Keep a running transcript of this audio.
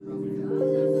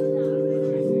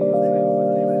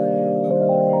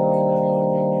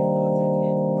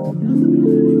Thanks,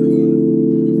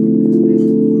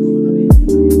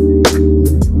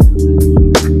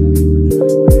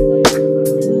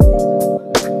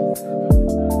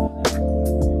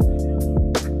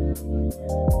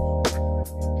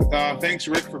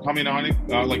 Rick, for coming on.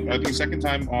 I think second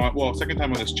time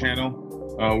on this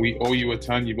channel. We owe you a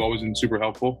ton. You've always been super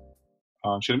helpful.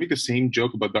 Should I make the same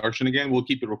joke about Darshan again? We'll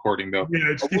keep it recording though.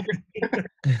 Yeah,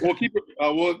 we'll keep it.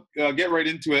 We'll get right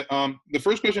into it. The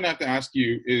first question I have to ask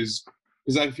you is,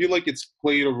 because I feel like it's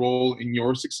played a role in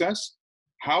your success.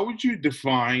 How would you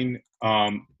define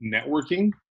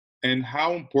networking, and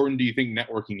how important do you think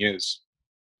networking is?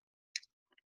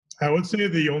 I would say one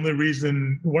of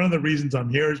the reasons I'm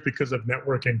here is because of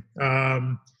networking.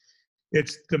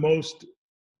 It's the most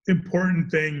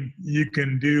important thing you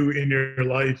can do in your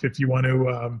life if you want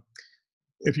to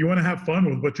have fun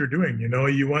with what you're doing. You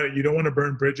don't want to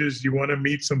burn bridges. You want to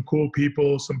meet some cool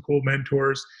people, some cool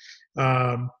mentors,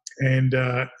 and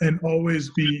always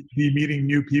be meeting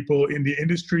new people in the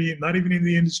industry, not even in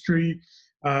the industry.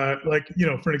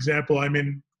 For example,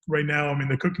 right now I'm in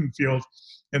the cooking field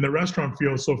and the restaurant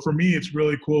field. So for me, it's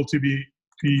really cool to be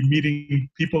meeting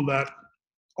people that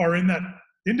are in that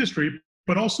industry,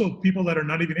 but also people that are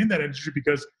not even in that industry,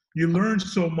 because you learn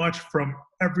so much from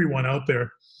everyone out there.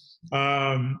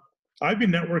 I've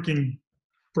been networking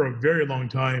for a very long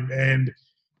time, and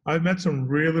I've met some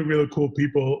really, really cool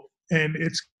people. And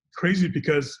it's crazy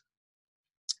because,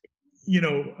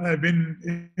 I've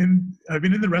been in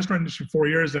the restaurant industry for 4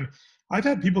 years, and I've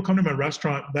had people come to my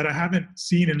restaurant that I haven't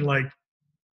seen in like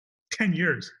 10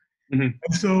 years. Mm-hmm.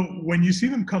 And so when you see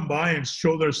them come by and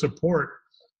show their support,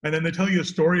 and then they tell you a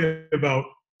story about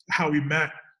how we met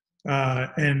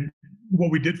and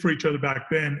what we did for each other back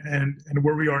then and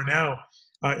where we are now,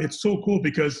 it's so cool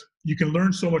because you can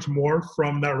learn so much more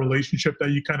from that relationship that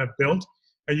you kind of built,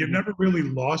 and you've never really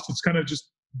lost. It's kind of just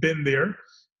been there.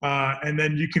 And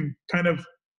then you can kind of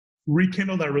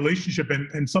rekindle that relationship,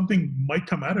 and something might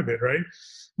come out of it, right?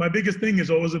 My biggest thing is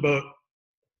always about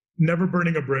never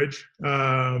burning a bridge,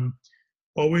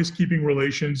 always keeping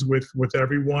relations with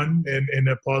everyone in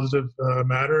a positive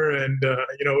manner. And, I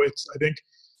think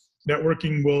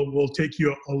networking will take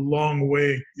you a long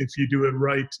way if you do it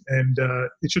right, and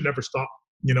it should never stop.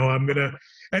 And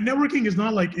networking is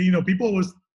not like, people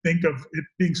always think of it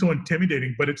being so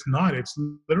intimidating, but it's not. It's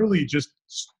literally just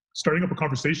starting up a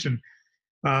conversation.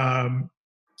 And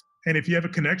if you have a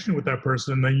connection with that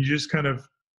person, then you just kind of,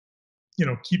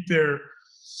 keep their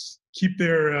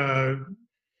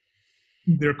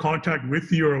contact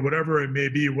with you, or whatever it may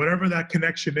be, whatever that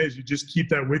connection is, you just keep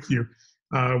that with you,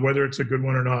 whether it's a good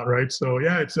one or not, right? So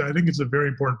yeah, I think it's a very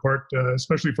important part,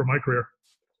 especially for my career.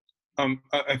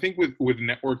 I think with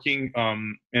networking,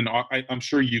 and I'm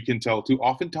sure you can tell too,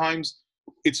 oftentimes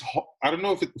I don't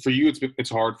know if for you it's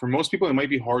hard. For most people, it might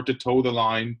be hard to toe the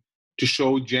line to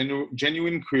show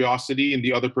genuine curiosity in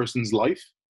the other person's life,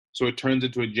 so it turns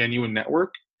into a genuine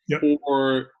network. Yep.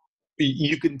 Or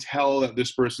you can tell that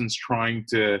this person's trying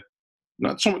to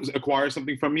not so much acquire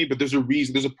something from me, but there's a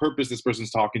reason, there's a purpose this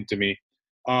person's talking to me.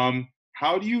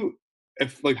 How would you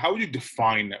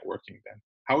define networking then?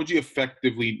 How would you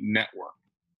effectively network?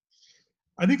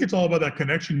 I think it's all about that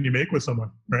connection you make with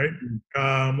someone, right?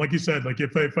 Mm-hmm. Like you said, like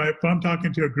if I'm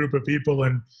talking to a group of people,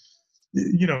 and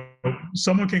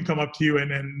someone can come up to you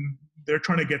and they're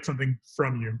trying to get something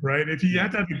from you, right? If you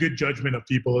have to have a good judgment of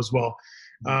people as well.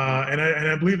 And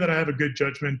I believe that I have a good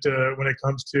judgment when it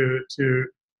comes to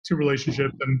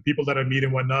relationships and people that I meet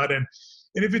and whatnot. And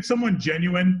if it's someone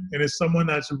genuine, and it's someone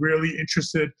that's really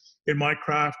interested in my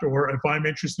craft, or if I'm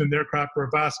interested in their craft, or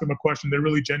if I ask them a question, they're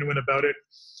really genuine about it,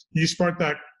 you spark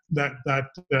that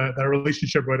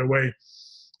relationship right away.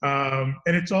 And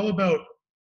it's all about,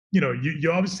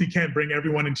 you obviously can't bring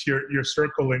everyone into your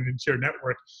circle and into your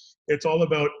network. It's all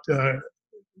about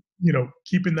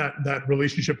keeping that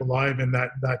relationship alive, and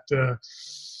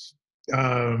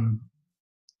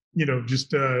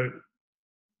just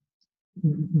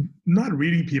not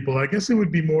reading people. I guess it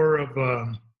would be more of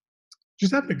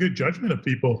just having a good judgment of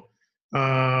people.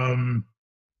 I'll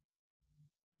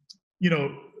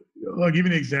give you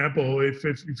an example. If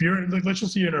you're, like, let's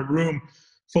just say you're in a room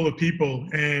full of people,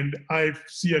 and I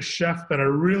see a chef that I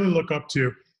really look up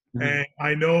to, mm-hmm. and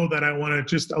I know that I want to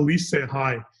just at least say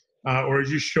hi, or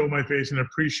just show my face and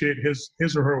appreciate his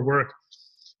or her work.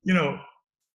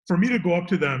 For me to go up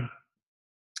to them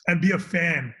and be a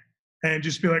fan and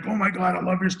just be like, oh my God, I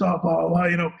love your stuff, blah, blah,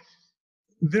 blah,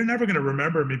 they're never going to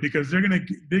remember me, because they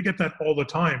get that all the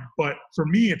time. But for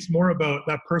me, it's more about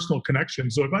that personal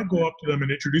connection. So if I go up to them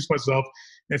and introduce myself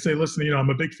and say, listen, I'm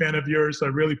a big fan of yours, I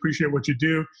really appreciate what you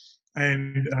do,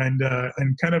 and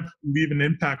kind of leave an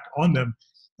impact on them.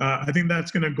 I think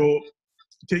that's going to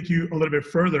take you a little bit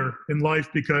further in life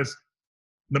because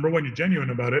number one, you're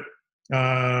genuine about it.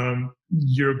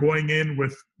 You're going in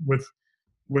with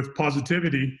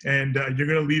positivity, and you're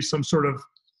going to leave some sort of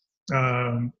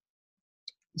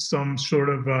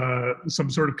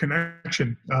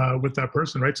connection with that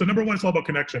person, right? So number one, it's all about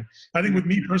connection. I think with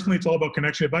me personally, it's all about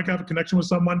connection. If I can have a connection with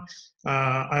someone,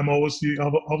 I'm obviously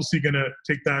going to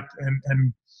take that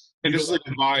and this is like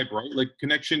a vibe, right? Like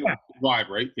connection, yeah. Vibe,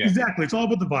 right? Yeah. Exactly. It's all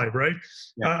about the vibe, right?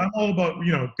 Yeah. I'm all about,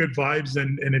 good vibes.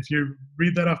 And if you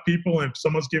read that off people, and if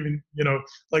someone's giving,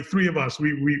 like three of us, we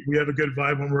have a good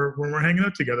vibe when we're hanging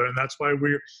out together. And that's why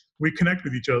we connect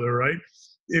with each other, right?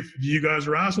 If you guys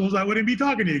are assholes, I wouldn't be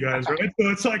talking to you guys, right? So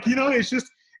it's like,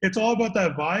 it's all about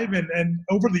that vibe. And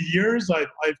over the years, I've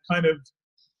kind of,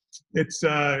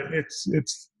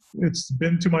 it's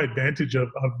been to my advantage of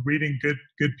reading good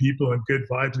people and good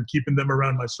vibes and keeping them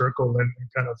around my circle and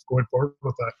kind of going forward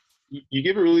with that. You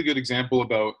give a really good example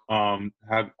about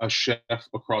have a chef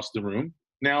across the room.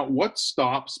 Now, what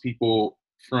stops people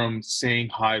from saying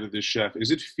hi to the chef?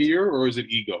 Is it fear or is it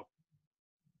ego?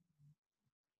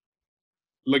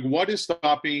 Like, what is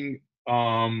stopping?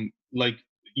 Like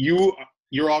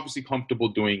you're obviously comfortable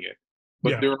doing it,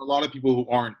 but there are a lot of people who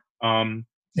aren't.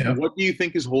 Yeah. What do you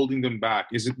think is holding them back?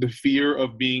 Is it the fear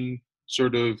of being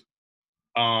sort of,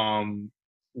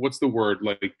 what's the word?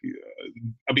 Like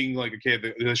being like, okay,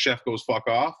 the chef goes fuck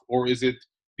off, or is it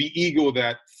the ego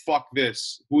that fuck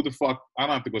this? Who the fuck? I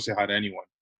don't have to go say hi to anyone.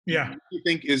 Yeah. What do you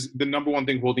think is the number one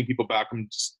thing holding people back from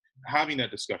just having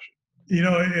that discussion?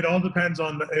 It all depends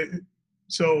on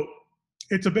so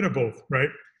it's a bit of both, right?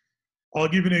 I'll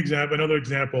give you another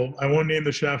example. I won't name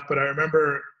the chef, but I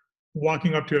remember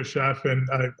walking up to a chef, and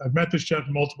I've met this chef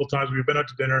multiple times. We've been out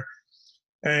to dinner,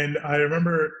 and I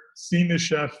remember seeing this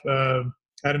chef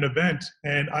at an event,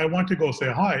 and I want to go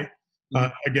say hi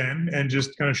again and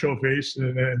just kind of show face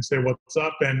and say what's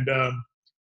up. And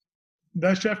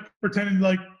that chef pretended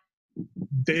like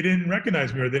they didn't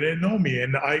recognize me or they didn't know me,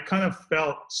 and I kind of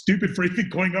felt stupid for even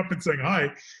going up and saying hi.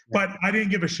 But I didn't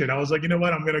give a shit. I was like, you know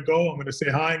what? I'm gonna go. I'm gonna say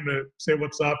hi. I'm gonna say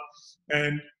what's up,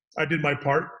 and I did my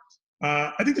part.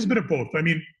 I think there's a bit of both. I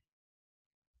mean,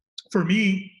 for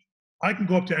me, I can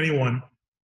go up to anyone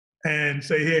and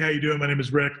say, hey, how you doing? My name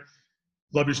is Rick.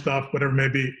 Love your stuff, whatever it may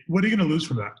be. What are you going to lose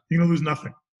from that? You're going to lose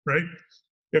nothing, right?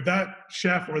 If that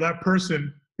chef or that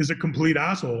person is a complete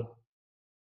asshole,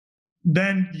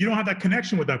 then you don't have that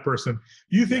connection with that person.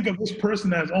 You think of this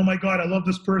person as, oh my God, I love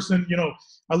this person.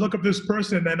 I look up this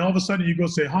person, and all of a sudden you go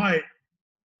say hi,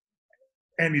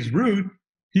 and he's rude.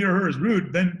 He or her is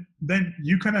rude, then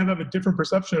you kind of have a different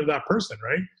perception of that person,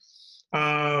 right?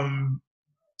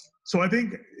 So I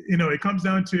think, it comes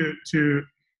down to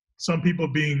some people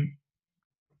being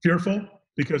fearful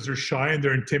because they're shy and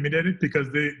they're intimidated because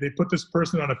they put this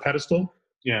person on a pedestal,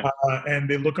 and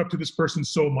they look up to this person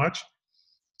so much.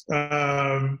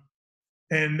 And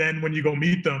then when you go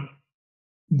meet them,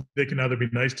 they can either be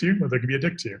nice to you or they can be a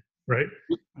dick to you, right?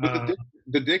 But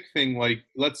the dick thing, like,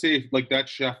 let's say if, like, that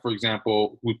chef, for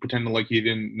example, who pretended like he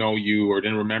didn't know you or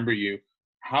didn't remember you,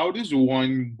 how does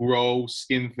one grow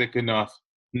skin thick enough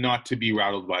not to be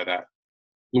rattled by that?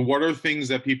 What are things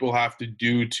that people have to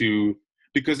do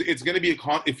because it's going to be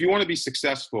if you want to be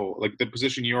successful, like the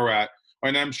position you're at,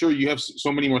 and I'm sure you have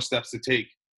so many more steps to take,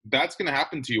 that's going to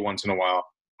happen to you once in a while.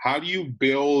 How do you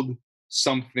build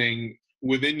something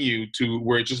within you to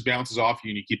where it just bounces off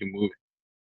you and you keep it moving?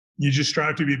 You just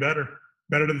strive to be better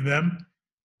than them.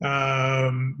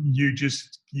 You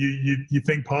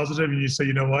think positive, and you say,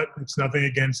 you know what, it's nothing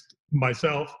against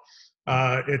myself.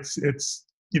 It's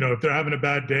if they're having a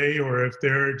bad day or if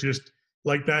they're just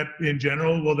like that in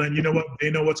general, well, then you know what,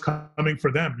 they know what's coming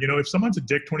for them. If someone's a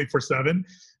dick 24/7,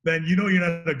 then you're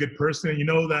not a good person, and you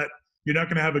know that you're not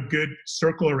going to have a good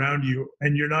circle around you,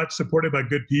 and you're not supported by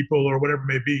good people or whatever it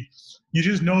may be. You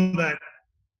just know that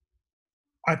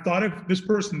I thought of this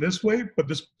person this way, but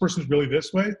this person's really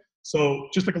this way. So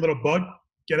just like a little bug,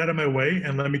 get out of my way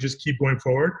and let me just keep going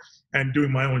forward and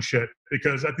doing my own shit.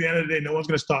 Because at the end of the day, no one's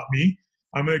going to stop me.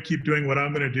 I'm going to keep doing what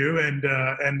I'm going to do. And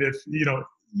if,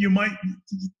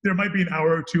 there might be an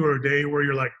hour or two or a day where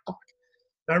you're like, fuck,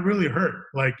 that really hurt.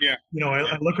 Like,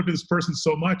 I look up to this person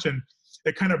so much and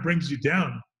it kind of brings you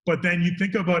down. But then you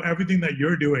think about everything that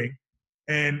you're doing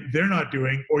and they're not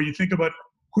doing, or you think about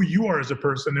who you are as a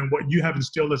person and what you have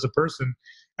instilled as a person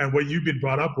and what you've been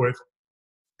brought up with.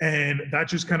 And that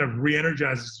just kind of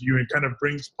re-energizes you and kind of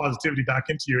brings positivity back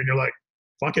into you. And you're like,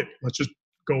 fuck it, let's just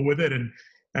go with it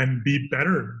and be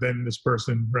better than this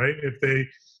person, right?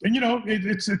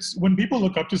 It's when people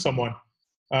look up to someone,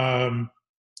 Um,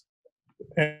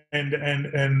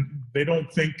 and they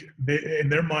don't think in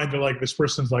their mind they're like, this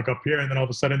person's like up here, and then all of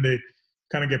a sudden they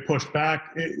kind of get pushed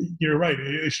back. You're right.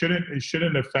 It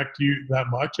shouldn't affect you that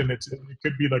much, and it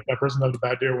could be like that person has a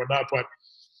bad day or whatnot, but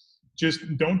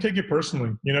just don't take it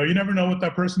personally. You know, you never know what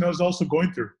that person is also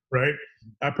going through, right?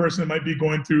 That person might be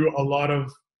going through a lot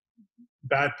of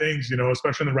bad things, you know,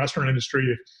 especially in the restaurant industry.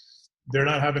 If they're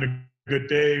not having a good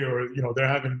day, or you know, they're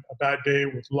having a bad day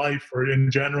with life or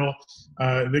in general,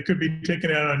 they could be taking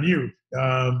it out on you.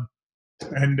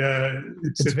 And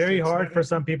it's very hard for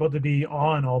some people to be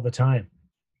on all the time.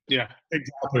 Yeah,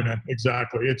 exactly, man.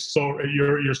 Exactly. It's so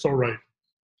you're so right.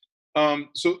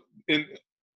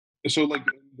 So like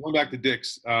going back to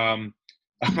Dick's, a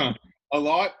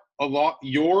lot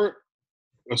your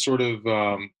sort of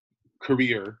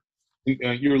career,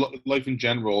 your life in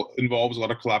general involves a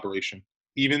lot of collaboration.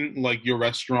 Even like your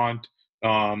restaurant,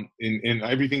 in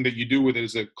everything that you do with it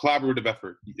is a collaborative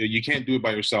effort. You can't do it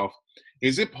by yourself.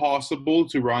 Is it possible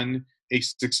to run a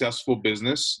successful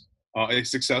business, a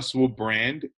successful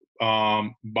brand,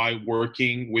 by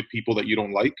working with people that you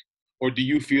don't like? Or do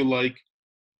you feel like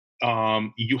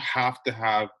you have to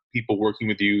have people working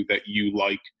with you that you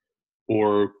like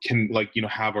or can, like, you know,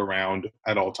 have around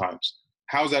at all times?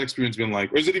 How's that experience been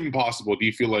like? Or is it even possible? Do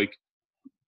you feel like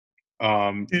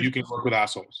you can work with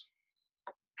assholes?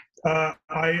 If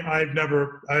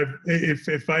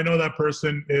I know that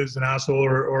person is an asshole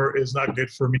or is not good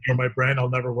for me or my brand, I'll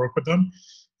never work with them.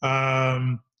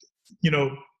 You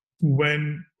know,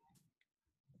 when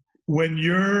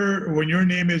your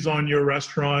name is on your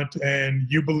restaurant and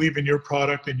you believe in your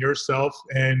product and yourself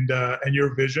and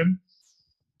your vision,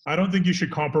 I don't think you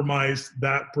should compromise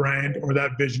that brand or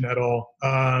that vision at all.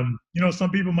 You know,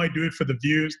 some people might do it for the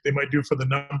views, they might do it for the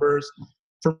numbers.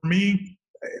 For me,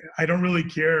 I don't really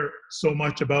care so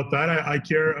much about that. I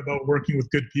care about working with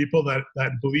good people that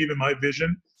believe in my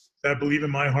vision, that believe in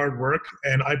my hard work,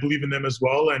 and I believe in them as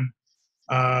well. And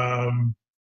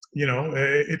you know,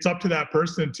 it's up to that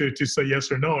person to say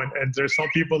yes or no. And there's some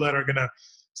people that are gonna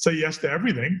say yes to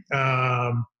everything.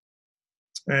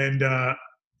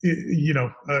 You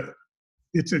know,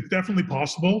 it's definitely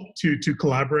possible to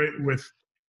collaborate with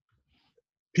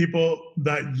people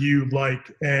that you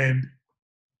like and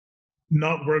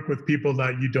not work with people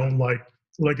that you don't like.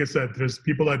 Like I said, there's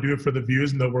people that do it for the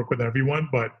views and they'll work with everyone,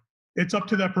 but it's up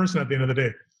to that person at the end of the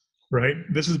day, right?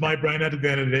 This is my brand at the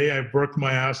end of the day. I've worked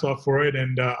my ass off for it,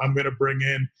 and I'm going to bring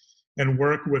in and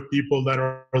work with people that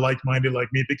are like-minded like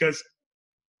me. Because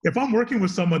if I'm working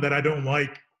with someone that I don't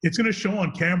like, it's going to show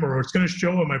on camera, or it's going to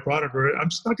show in my product, or I'm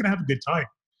just not going to have a good time.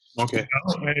 Okay.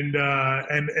 You know?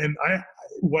 And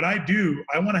what I do,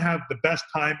 I want to have the best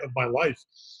time of my life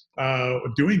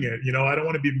doing it. You know, I don't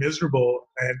want to be miserable.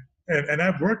 And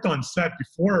I've worked on set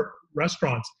before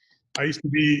restaurants. I used to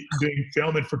be doing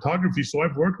film and photography, so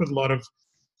I've worked with a lot of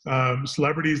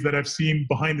celebrities that I've seen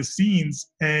behind the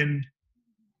scenes, and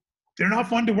they're not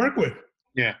fun to work with.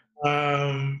 Yeah.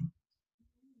 And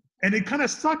it kind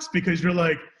of sucks because you're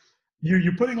like,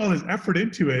 you're putting all this effort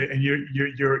into it, and you're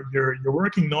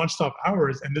working nonstop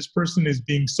hours, and this person is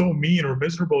being so mean or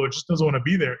miserable or just doesn't want to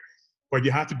be there, but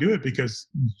you have to do it because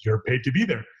you're paid to be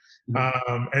there.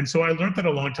 Mm-hmm. And so I learned that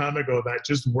a long time ago, that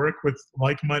just work with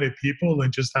like-minded people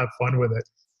and just have fun with it.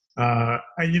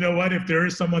 And you know what? If there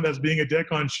is someone that's being a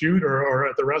dick on shoot or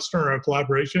at the restaurant or a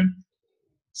collaboration,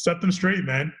 set them straight,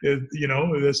 man. You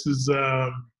know, this is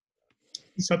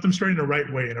set them straight in the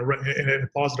right way, in a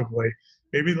positive way.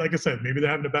 Maybe, like I said, maybe they're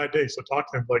having a bad day, so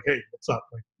talk to them like, hey, what's up?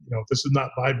 Like, you know, this is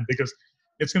not vibing, because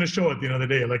it's going to show at the end of the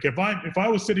day. Like if I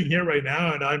was sitting here right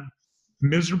now and I'm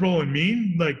miserable and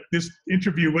mean, like this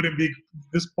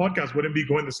podcast wouldn't be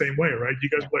going the same way, right? You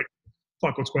guys are like,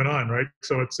 fuck, what's going on, right?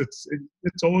 So it's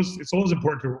always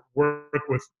important to work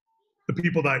with the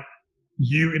people that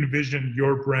you envision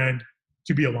your brand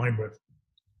to be aligned with.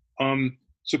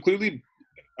 So clearly,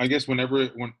 I guess when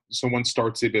someone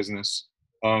starts a business,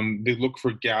 they look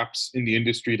for gaps in the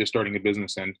industry they're starting a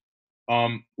business in.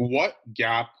 What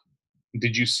gap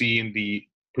did you see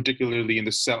particularly in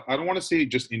the South? I don't want to say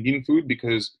just Indian food,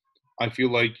 because I feel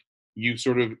like you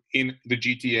sort of, in the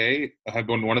GTA, have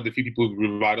been one of the few people who've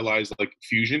revitalized like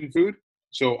fusion food.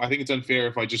 So I think it's unfair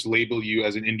if I just label you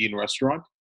as an Indian restaurant.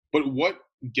 But what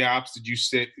gaps did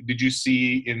you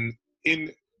see in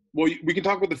well, we can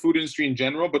talk about the food industry in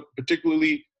general, but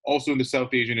particularly also in the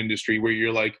South Asian industry, where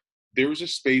you're like, there's a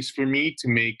space for me to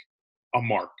make a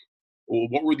mark? Well,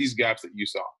 what were these gaps that you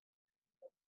saw?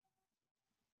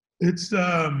 It's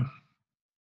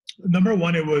number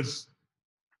one, it was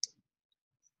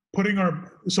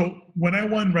so when I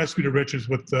won Recipe to Riches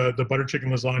with the butter chicken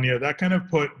lasagna, that kind of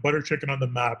put butter chicken on the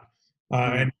map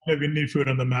and kind of Indian food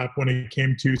on the map when it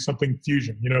came to something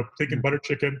fusion. You know, taking butter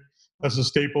chicken as a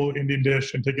staple Indian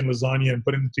dish and taking lasagna and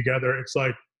putting it together. It's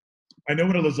like, I know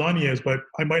what a lasagna is, but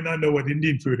I might not know what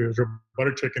Indian food is or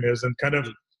butter chicken is. And kind of,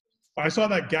 I saw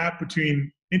that gap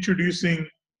between introducing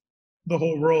the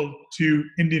whole world to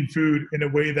Indian food in a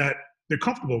way that they're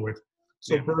comfortable with.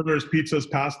 So burgers, pizzas,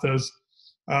 pastas,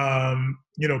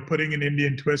 you know, putting an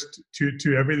Indian twist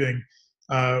to everything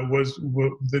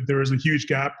there was a huge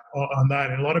gap on that.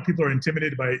 And a lot of people are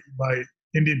intimidated by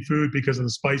Indian food because of the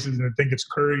spices and think it's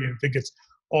curry and think it's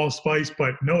all spice,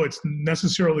 but no, it's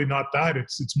necessarily not that.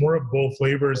 It's more of both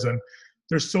flavors, and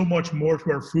there's so much more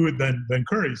to our food than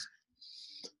curries.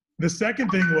 The second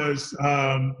thing was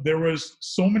there was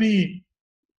so many,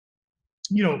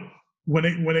 you know, when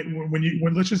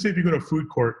let's just say if you go to a food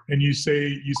court and you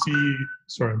see,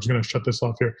 sorry, I'm just going to shut this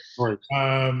off here. Right.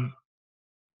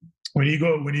 When you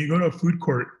go to a food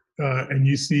court and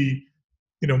you see,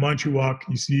 you know, Manchukuo,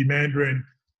 you see Mandarin,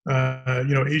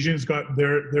 you know, Asians got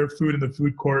their food in the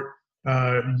food court.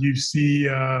 You see,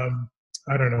 I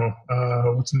don't know,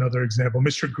 what's another example?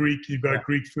 Mr. Greek, you've got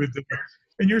Greek food there.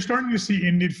 And you're starting to see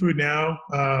Indian food now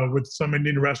with some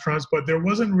Indian restaurants, but there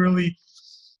wasn't really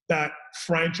that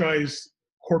franchise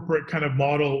corporate kind of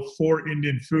model for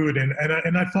Indian food. And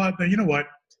I thought that, you know what,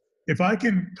 if I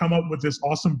can come up with this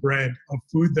awesome brand of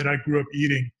food that I grew up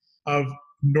eating, of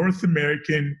North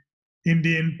American,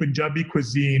 Indian, Punjabi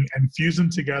cuisine, and fuse them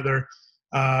together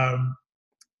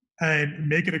and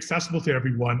make it accessible to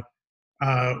everyone,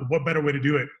 what better way to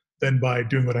do it than by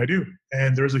doing what I do?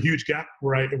 And there's a huge gap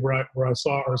where I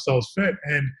saw ourselves fit.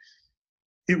 And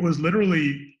it was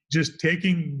literally just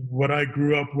taking what I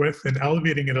grew up with and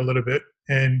elevating it a little bit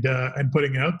and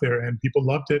putting it out there, and people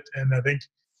loved it. And I think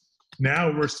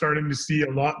now we're starting to see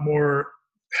a lot more,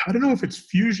 I don't know if it's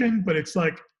fusion, but it's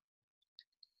like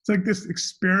this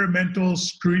experimental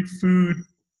street food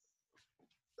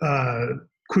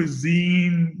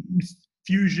cuisine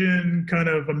fusion, kind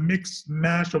of a mix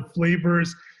mash of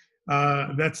flavors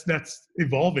that's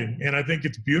evolving. And I think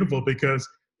it's beautiful because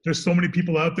there's so many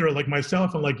people out there like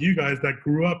myself and like you guys that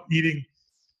grew up eating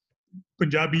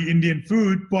Punjabi Indian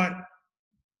food, but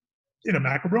in a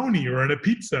macaroni or in a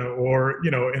pizza or,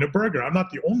 you know, in a burger. I'm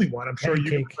not the only one. I'm sure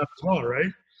you as well,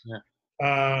 right?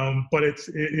 Yeah. But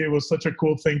it was such a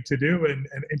cool thing to do and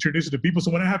introduce it to people.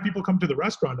 So when I have people come to the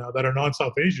restaurant now that are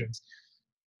non-South Asians,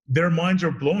 their minds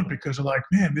are blown because they're like,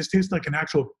 man, this tastes like an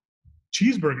actual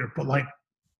cheeseburger, but like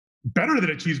better than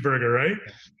a cheeseburger, right?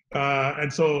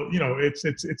 And so, you know,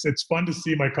 it's fun to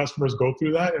see my customers go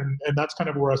through that, and that's kind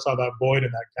of where I saw that void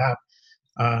and that gap.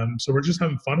 So we're just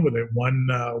having fun with it,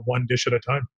 one dish at a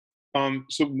time.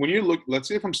 So when you look, let's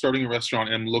say if I'm starting a restaurant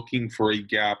and I'm looking for a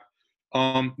gap,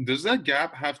 does that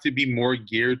gap have to be more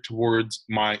geared towards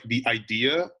the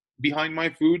idea behind my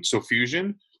food, so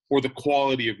fusion, or the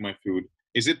quality of my food?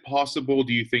 Is it possible,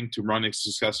 do you think, to run a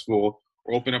successful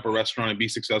or open up a restaurant and be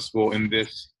successful in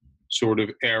this sort of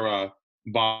era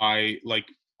by, like,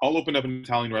 I'll open up an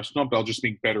Italian restaurant, but I'll just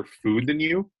make better food than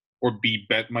you, or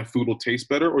my food will taste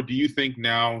better? Or do you think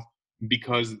now,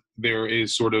 because there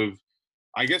is sort of,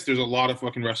 I guess there's a lot of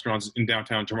fucking restaurants in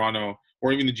downtown Toronto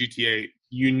or even the GTA,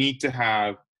 you need to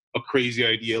have a crazy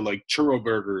idea like churro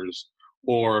burgers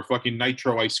or fucking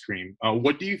nitro ice cream?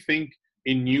 What do you think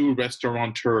a new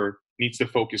restaurateur needs to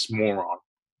focus more on?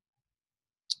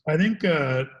 I think,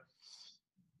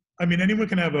 I mean, anyone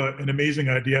can have an amazing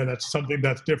idea. That's something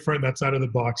that's different, that's out of the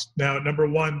box. Now, number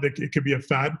one, it could be a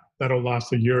fad that'll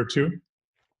last a year or two.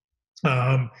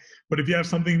 But if you have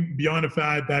something beyond a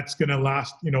fad that's going to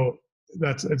last, you know,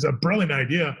 it's a brilliant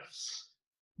idea.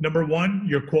 Number one,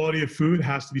 your quality of food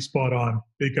has to be spot on,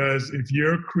 because if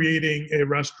you're creating a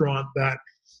restaurant that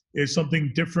is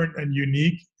something different and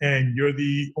unique and you're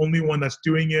the only one that's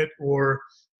doing it, or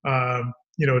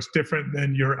you know, it's different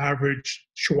than your average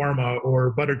shawarma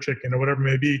or butter chicken or whatever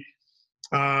it may be,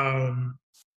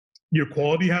 your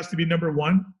quality has to be number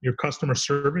one. Your customer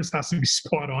service has to be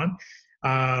spot on.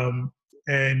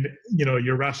 And, you know,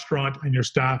 your restaurant and your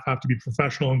staff have to be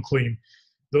professional and clean.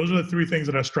 Those are the three things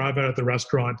that I strive at the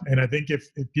restaurant. And I think if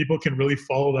people can really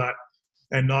follow that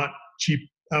and not cheap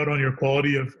out on your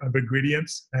quality of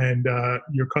ingredients and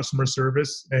your customer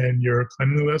service and your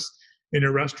cleanliness in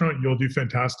your restaurant, you'll do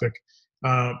fantastic.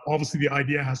 Obviously, the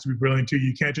idea has to be brilliant too.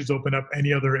 You can't just open up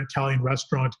any other Italian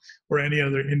restaurant or any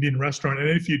other Indian restaurant. And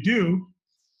if you do,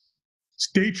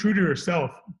 stay true to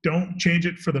yourself. Don't change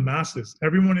it for the masses.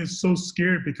 Everyone is so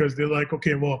scared because they're like,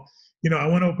 okay, well, you know, I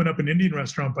want to open up an Indian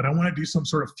restaurant, but I want to do some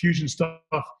sort of fusion stuff.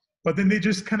 But then they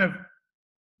just kind of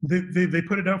they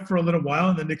put it out for a little while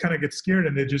and then they kind of get scared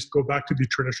and they just go back to the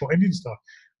traditional Indian stuff.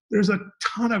 There's a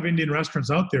ton of Indian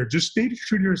restaurants out there. Just stay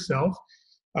true to yourself,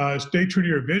 stay true to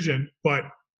your vision, but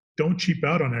don't cheap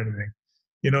out on anything.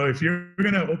 If you're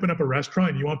going to open up a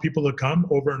restaurant and you want people to come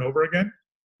over and over again,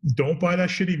 don't buy that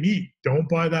shitty meat. Don't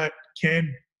buy that canned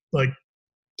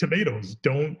tomatoes.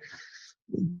 Don't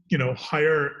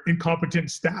hire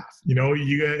incompetent staff.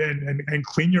 And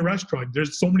clean your restaurant.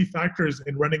 There's so many factors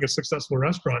in running a successful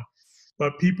restaurant,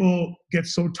 but people get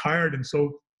so tired and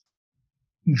so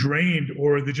drained,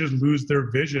 or they just lose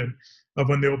their vision of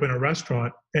when they open a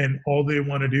restaurant, and all they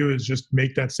want to do is just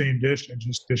make that same dish and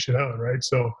just dish it out, right?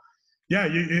 So yeah,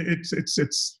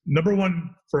 it's number one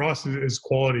for us is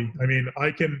quality. I mean,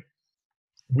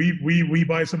 we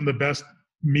buy some of the best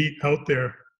meat out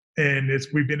there, and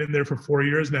we've been in there for 4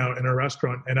 years now in our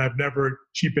restaurant, and I've never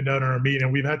cheapened out on our meat.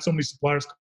 And we've had so many suppliers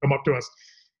come up to us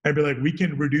and be like, we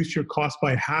can reduce your cost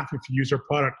by half if you use our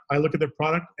product. I look at the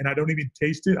product and I don't even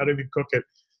taste it. I don't even cook it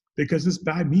because it's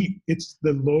bad meat. It's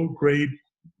the low grade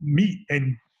meat.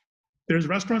 And there's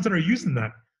restaurants that are using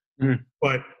that.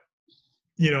 But,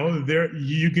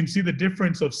 you can see the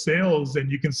difference of sales,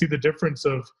 and you can see the difference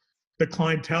of the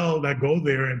clientele that go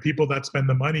there and people that spend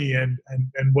the money and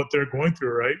what they're going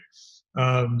through, right?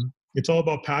 It's all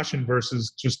about passion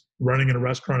versus just running in a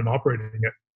restaurant and operating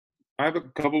it. I have a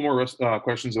couple more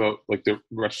questions about the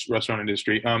restaurant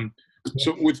industry.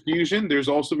 So with fusion, there's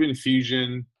also been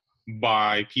fusion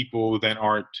by people that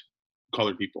aren't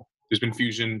colored people. There's been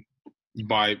fusion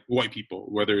by white people,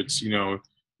 whether it's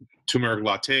turmeric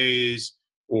lattes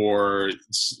or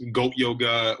goat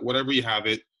yoga, whatever you have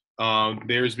it.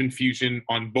 There's been fusion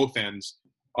on both ends.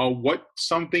 What's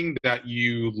something that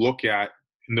you look at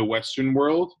in the Western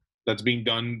world that's being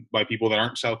done by people that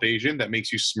aren't South Asian that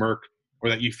makes you smirk, or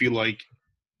that you feel like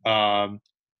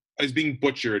is being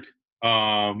butchered,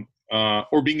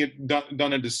 or being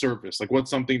done a disservice? Like,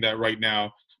 what's something that right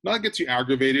now not gets you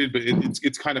aggravated, but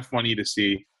it's kind of funny to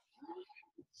see?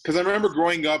 Because I remember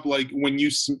growing up, like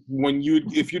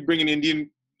if you'd bring an Indian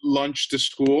lunch to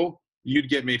school, you'd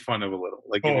get made fun of a little.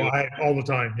 All the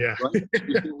time, yeah. Right?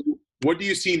 What do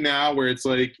you see now, where it's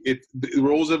like the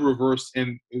roles have reversed,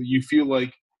 and you feel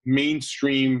like the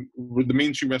mainstream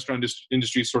restaurant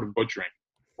industry is sort of butchering?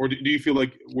 Or do you feel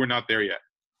like we're not there yet?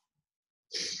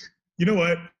 You know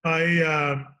what?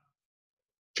 I'll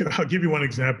give you one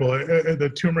example.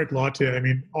 The turmeric latte, I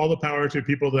mean, all the power to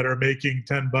people that are making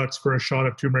 $10 for a shot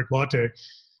of turmeric latte,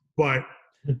 but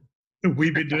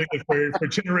we've been doing it for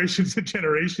generations and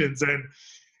generations. And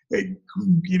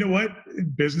you know what?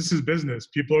 Business is business.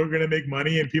 People are going to make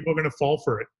money, and people are going to fall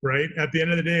for it, right? At the end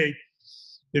of the day,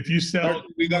 if you sell,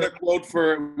 we got a quote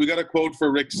for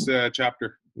Rick's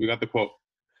chapter. We got the quote.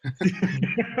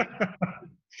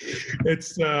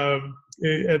 It's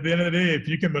at the end of the day, if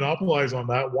you can monopolize on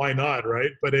that, why not,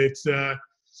 right? But it's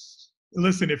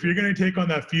listen, if you're going to take on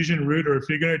that fusion route, or if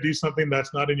you're going to do something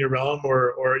that's not in your realm,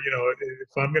 or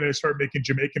if I'm going to start making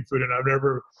Jamaican food, and I've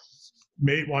never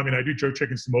made, well, I mean, I do jerk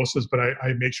chicken samosas, but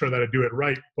I make sure that I do it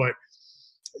right. But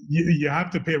you have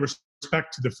to pay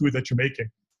respect to the food that you're making.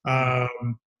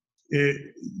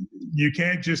 You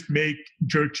can't just make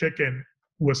jerk chicken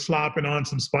with slapping on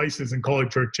some spices and call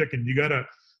it jerk chicken. You got to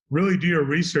really do your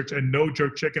research and know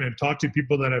jerk chicken, and talk to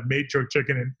people that have made jerk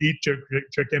chicken and eat jerk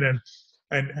chicken,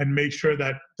 and make sure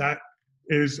that that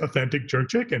is authentic jerk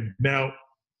chicken. Now,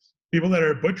 people that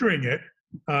are butchering it,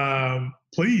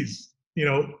 please,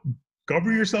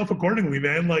 govern yourself accordingly,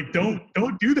 man. Like, don't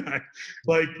do that.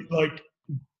 Like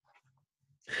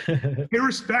pay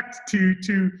respect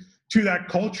to that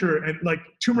culture. And like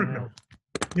turmeric milk,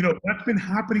 that's been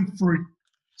happening for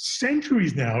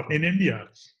centuries now in India.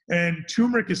 And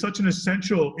turmeric is such an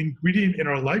essential ingredient in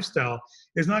our lifestyle.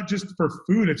 It's not just for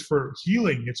food, it's for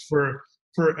healing, it's for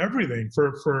everything,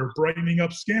 for brightening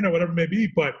up skin or whatever it may be.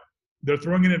 But they're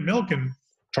throwing it in milk and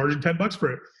charging $10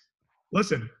 for it.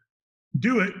 Listen,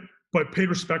 do it, but pay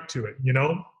respect to it.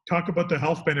 Talk about the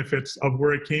health benefits of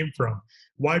where it came from,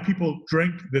 why people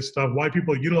drink this stuff, why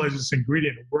people utilize this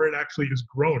ingredient, where it actually is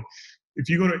grown. If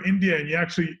you go to India and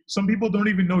some people don't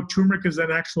even know turmeric is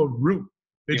an actual root.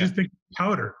 They just think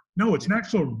powder. No, it's an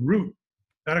actual root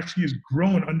that actually is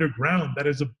grown underground. That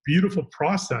is a beautiful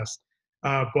process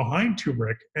behind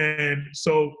turmeric. And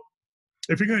so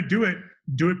if you're going to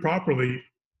do it properly.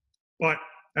 But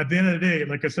at the end of the day,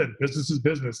 like I said, business is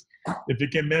business. If you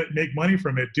can make money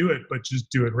from it, do it, but just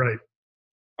do it right.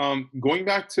 Going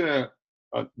back to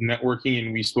networking,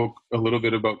 and we spoke a little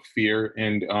bit about fear,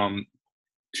 and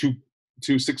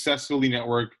to successfully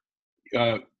network,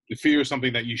 fear is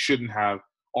something that you shouldn't have.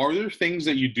 Are there things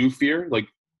that you do fear? Like,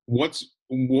 what's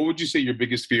what would you say your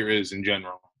biggest fear is in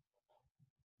general?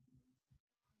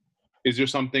 Is there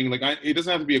something like, it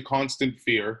doesn't have to be a constant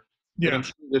fear, but I'm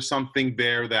sure there's something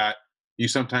there that you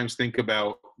sometimes think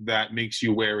about that makes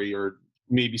you wary or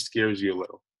maybe scares you a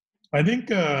little? I think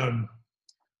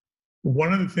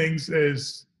one of the things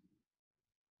is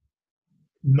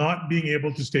not being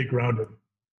able to stay grounded.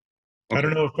 Okay. I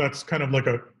don't know if that's kind of like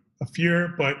a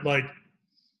fear, but like,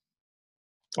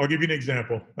 I'll give you an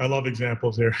example. I love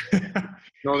examples here.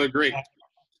 No, they're great.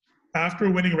 After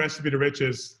winning Recipe to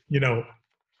Riches, you know,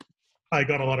 I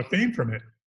got a lot of fame from it.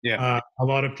 Yeah. A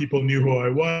lot of people knew who I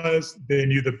was. They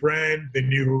knew the brand. They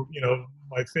knew, you know,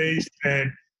 my face.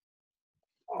 And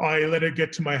I let it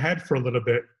get to my head for a little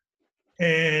bit.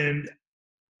 And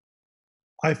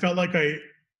I felt like I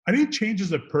didn't change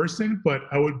as a person, but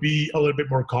I would be a little bit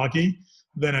more cocky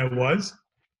than I was.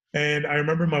 And I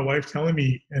remember my wife telling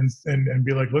me and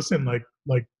be like, listen, like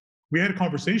we had a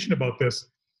conversation about this.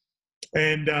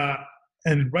 And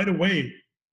right away,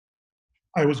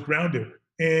 I was grounded.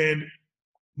 And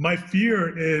my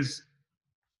fear is,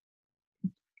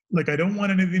 like, I don't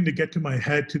want anything to get to my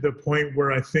head to the point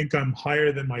where I think I'm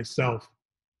higher than myself.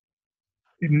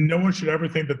 No one should ever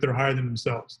think that they're higher than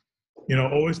themselves. You know,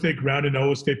 always stay grounded,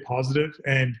 always stay positive.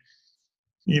 And,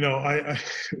 you know, I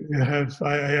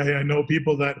know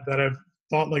people that have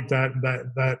thought like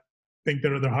that think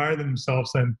that they're higher than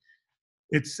themselves. And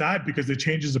it's sad because they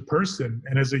change as a person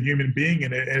and as a human being.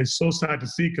 And it's so sad to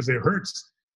see because it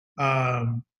hurts.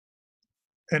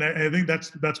 And I think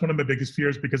that's one of my biggest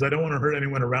fears, because I don't want to hurt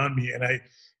anyone around me. And I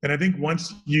think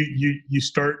once you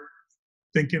start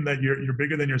thinking that you're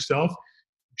bigger than yourself,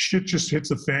 shit just hits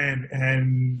the fan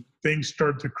and things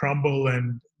start to crumble,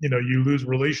 and you know, you lose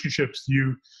relationships,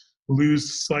 you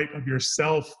lose sight of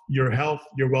yourself, your health,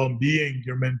 your well-being,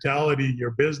 your mentality,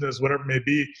 your business, whatever it may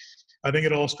be. I think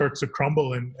it all starts to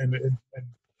crumble, and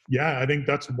yeah, I think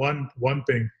that's one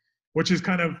thing, which is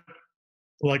kind of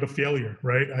like a failure,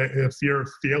 right? A fear of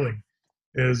failing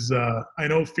is, I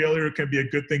know failure can be a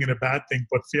good thing and a bad thing,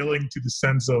 but failing to the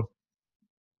sense of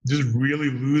just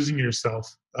really losing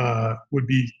yourself would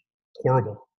be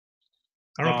horrible.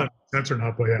 I don't know if that makes sense or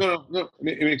not, but yeah. No,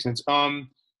 it makes sense.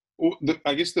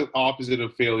 I guess the opposite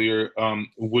of failure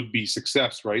would be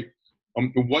success, right?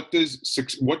 What does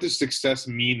success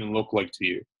mean and look like to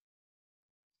you?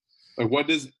 Like, what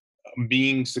does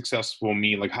being successful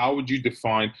mean? Like, how would you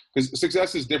define? Because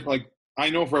success is different. Like, I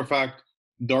know for a fact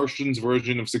Darshan's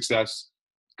version of success,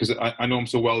 because I know him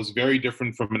so well, is very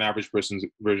different from an average person's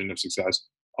version of success.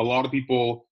 A lot of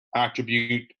people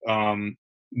attribute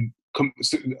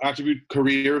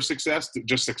career success to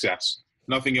just success.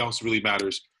 Nothing else really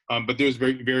matters. But there's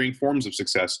very varying forms of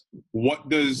success. What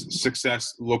does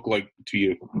success look like to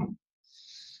you?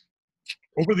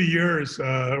 Over the years,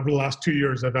 over the last 2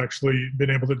 years, I've actually been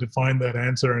able to define that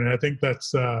answer. And I think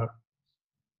that's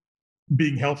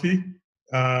being healthy,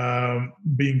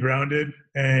 being grounded,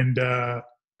 and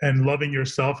loving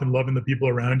yourself and loving the people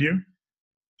around you.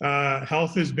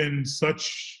 Health has been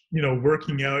such, you know,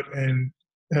 working out and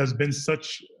has been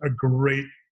such a great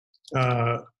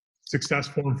success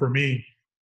form for me,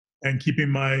 and keeping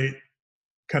my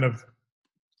kind of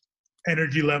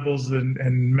energy levels and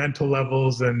mental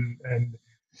levels and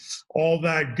all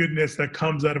that goodness that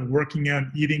comes out of working out,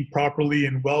 eating properly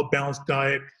and well-balanced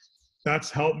diet. That's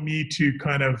helped me to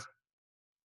kind of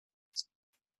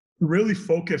really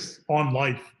focus on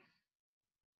life.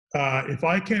 If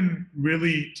I can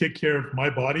really take care of my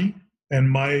body and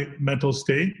my mental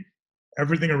state,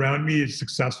 everything around me is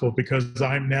successful, because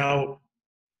I'm now,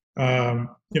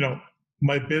 you know,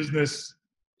 my business,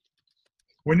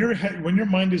 when your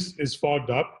mind is fogged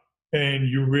up and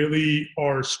you really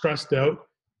are stressed out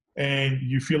and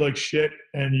you feel like shit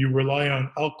and you rely on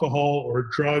alcohol or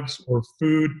drugs or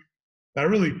food, that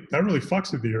really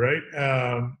fucks with you, right?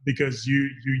 Because you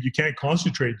can't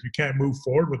concentrate, you can't move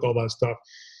forward with all that stuff.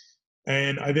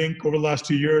 And I think over the last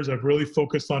 2 years, I've really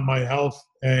focused on my health.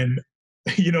 And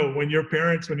you know, when you're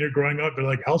growing up, they're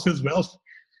like, health is wealth.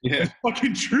 Yeah, it's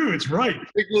fucking true. It's right.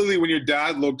 Particularly when your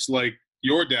dad looks like,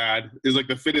 your dad is like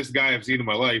the fittest guy I've seen in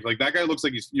my life. Like, that guy looks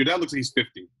like your dad looks like he's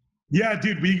 50. Yeah,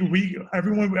 dude.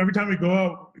 Every time we go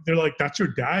out, they're like, "That's your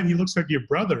dad? He looks like your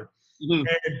brother." Mm-hmm.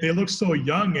 And they look so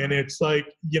young, and it's like,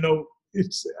 you know,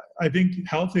 I think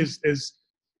health is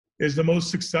the most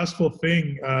successful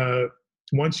thing.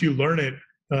 Once you learn it,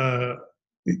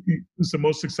 it's the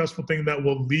most successful thing that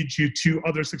will lead you to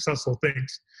other successful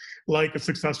things, like a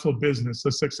successful business,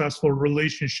 a successful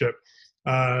relationship,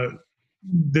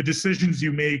 the decisions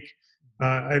you make,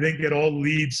 I think it all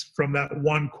leads from that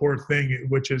one core thing,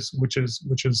 which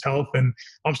is health. And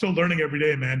I'm still learning every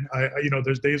day, man.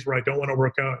 There's days where I don't want to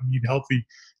work out and eat healthy,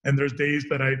 and there's days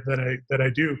that I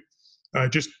do.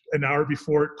 Just an hour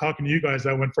before talking to you guys,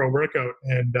 I went for a workout,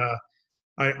 and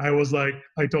I was like,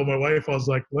 I told my wife, I was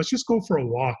like, let's just go for a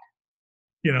walk,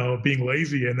 being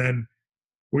lazy. And then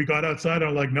we got outside.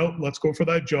 I'm like, nope, let's go for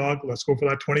that jog. Let's go for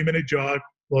that 20-minute jog.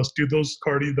 Let's do those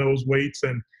weights.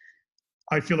 And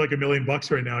I feel like $1 million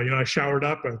right now. I showered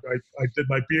up. I did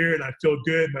my beer, and I feel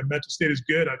good. My mental state is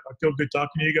good. I feel good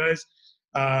talking to you guys.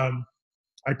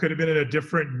 I could have been in a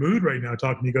different mood right now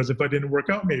talking to you guys if I didn't work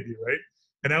out, maybe, right?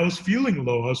 And I was feeling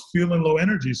low. I was feeling low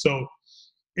energy. So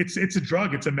it's a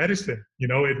drug. It's a medicine.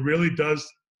 It really does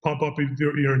pump up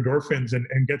your endorphins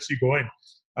and gets you going.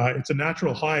 It's a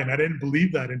natural high, and I didn't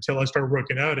believe that until I started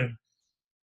working out. And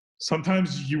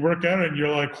sometimes you work out and you're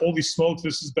like, holy smokes,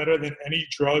 this is better than any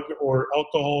drug or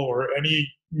alcohol or any,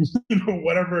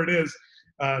 whatever it is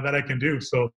that I can do.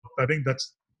 So I think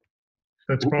that's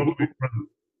probably.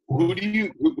 Who do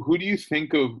you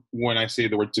think of when I say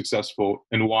the word successful,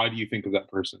 and why do you think of that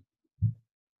person?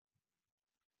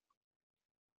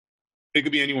 It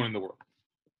could be anyone in the world.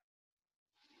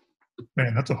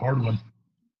 Man, that's a hard one.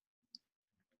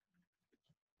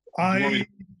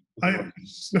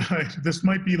 This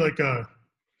might be like I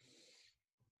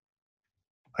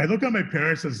look at my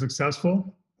parents as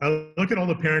successful. I look at all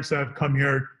the parents that have come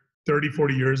here 30,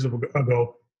 40 years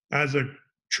ago as a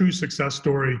true success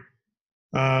story.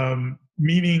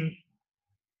 Meaning,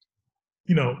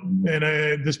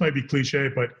 and this might be cliche,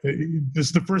 but this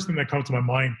is the first thing that comes to my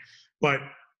mind. But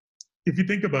if you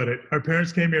think about it, our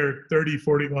parents came here 30,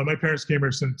 40, well, my parents came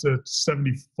here since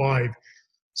 75.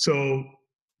 So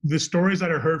the stories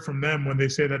that I heard from them when they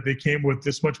say that they came with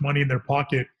this much money in their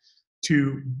pocket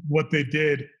to what they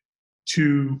did,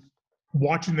 to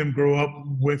watching them grow up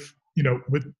with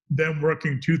them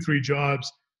working 2-3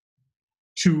 jobs,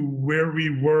 to where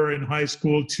we were in high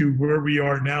school, to where we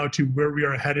are now, to where we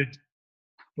are headed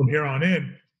from here on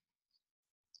in,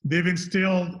 they've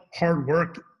instilled hard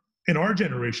work in our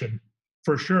generation,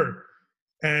 for sure.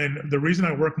 And the reason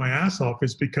I work my ass off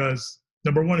is because,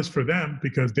 number one, is for them,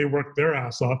 because they worked their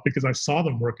ass off, because I saw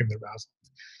them working their ass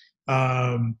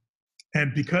off.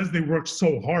 And because they worked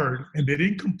so hard and they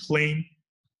didn't complain,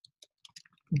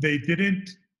 they didn't,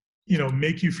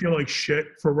 make you feel like shit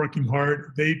for working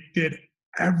hard. They did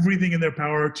everything in their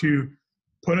power to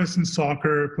put us in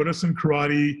soccer, put us in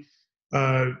karate,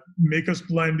 make us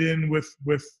blend in with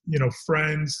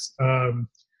friends,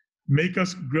 make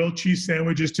us grilled cheese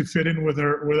sandwiches to fit in with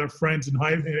our friends in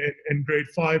grade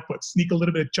 5, but sneak a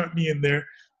little bit of chutney in there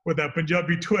with that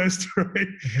Punjabi twist, right?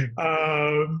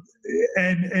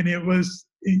 And it was,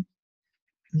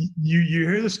 you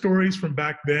hear the stories from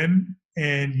back then,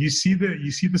 and you see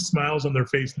the smiles on their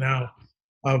face now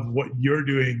of what you're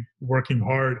doing, working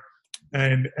hard,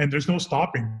 and there's no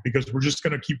stopping, because we're just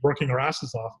going to keep working our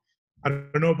asses off. I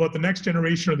don't know about the next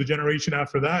generation or the generation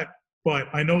after that, but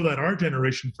I know that our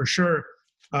generation, for sure,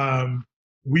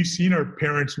 we've seen our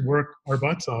parents work our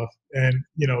butts off. And,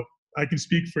 I can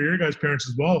speak for your guys' parents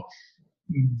as well.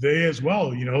 They as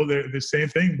well, they're the same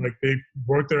thing. Like, they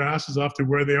worked their asses off to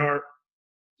where they are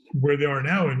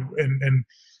now,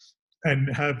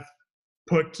 and have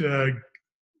put,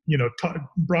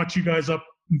 brought you guys up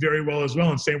very well as well.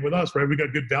 And same with us, right? We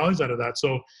got good values out of that.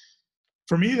 So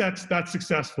for me, that's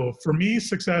successful. For me,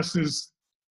 success is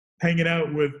hanging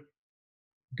out with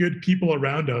good people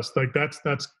around us. Like, that's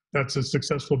a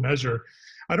successful measure.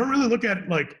 I don't really look at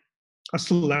like a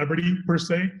celebrity per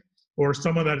se, or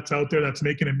someone that's out there that's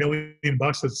making $1 million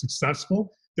that's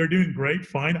successful. They're doing great,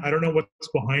 fine. I don't know what's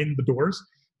behind the doors.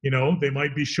 They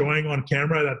might be showing on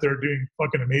camera that they're doing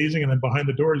fucking amazing, and then behind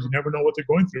the doors, you never know what they're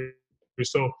going through.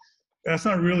 So that's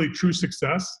not really true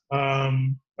success.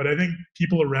 But I think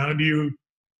people around you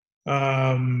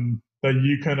that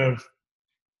you kind of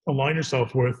align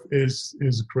yourself with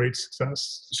is great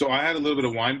success. So I had a little bit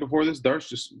of wine before this,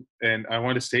 Darsh, and I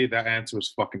want to say that answer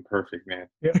was fucking perfect, man.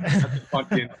 Yeah. That's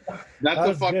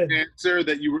a fucking good answer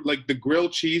that you were like, the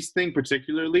grilled cheese thing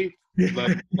particularly.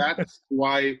 Like, that's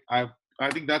why I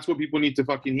think that's what people need to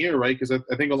fucking hear, right? Because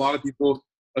I think a lot of people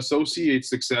associate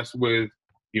success with,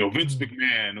 Vince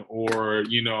McMahon or,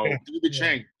 David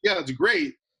Chang. Yeah, that's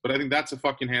great. But I think that's a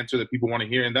fucking answer that people want to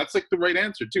hear. And that's like the right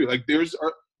answer too. Like,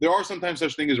 there are sometimes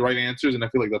such things as right answers, and I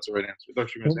feel like that's the right answer.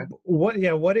 That's what you're gonna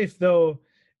say. What if though,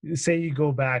 say you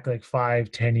go back like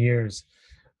 5-10 years,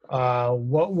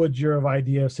 what would your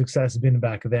idea of success have been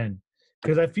back then?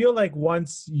 Because I feel like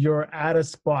once you're at a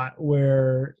spot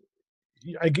where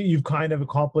you've kind of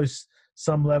accomplished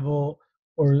some level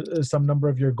or some number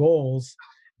of your goals,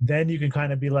 then you can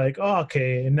kind of be like, oh,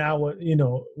 okay, and now what,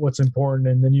 what's important,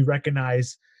 and then you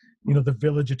recognize, the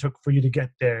village it took for you to get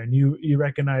there, and you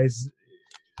recognize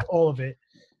all of it.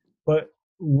 But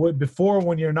before,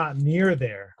 when you're not near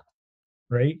there,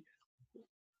 right?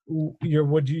 Do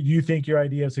you think your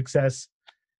idea of success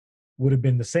would have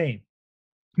been the same?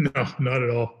 No, not at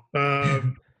all.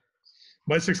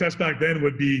 My success back then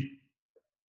would be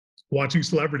watching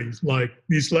celebrities, like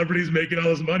these celebrities making all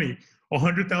this money.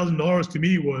 $100,000 to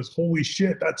me was, holy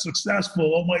shit, that's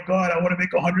successful. Oh my God, I want to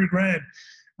make $100,000.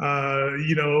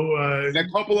 A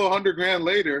couple of $100,000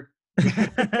 later.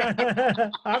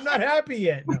 I'm not happy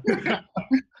yet.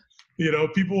 No.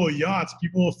 People with yachts,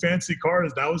 people with fancy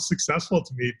cars, that was successful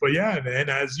to me. But yeah, man,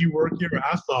 as you work your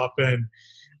ass off and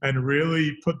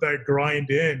really put that grind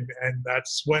in, and that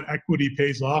sweat equity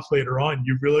pays off later on,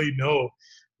 you really know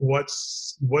what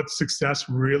success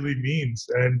really means.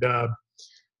 And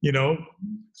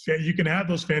you can have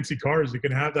those fancy cars, you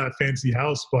can have that fancy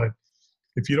house, but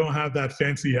if you don't have that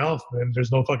fancy health, then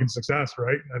there's no fucking success,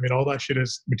 right? I mean, all that shit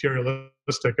is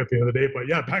materialistic at the end of the day. But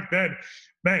yeah, back then,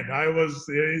 man,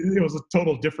 it was a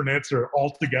total different answer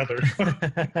altogether.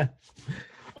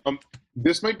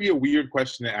 This might be a weird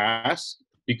question to ask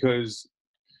because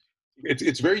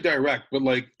it's very direct, but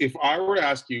like, if I were to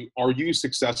ask you, are you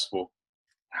successful?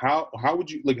 How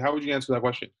would you answer that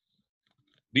question?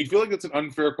 Do you feel like it's an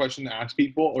unfair question to ask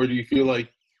people, or do you feel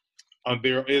like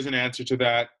there is an answer to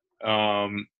that?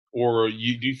 Or do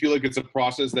you feel like it's a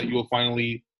process that you'll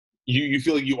finally, you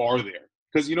feel like you are there?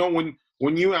 Because,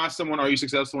 when you ask someone, are you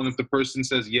successful? And if the person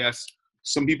says yes,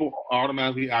 some people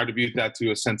automatically attribute that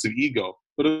to a sense of ego.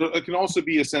 But it can also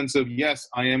be a sense of, yes,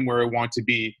 I am where I want to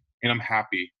be and I'm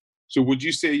happy. So would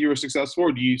you say you're successful,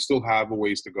 or do you still have a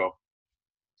ways to go?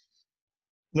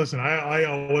 Listen, I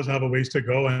always have a ways to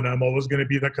go, and I'm always going to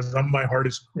be that, because I'm my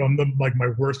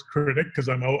worst critic, because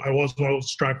I always want to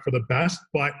strive for the best.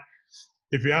 But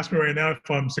if you ask me right now if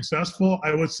I'm successful,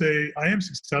 I would say I am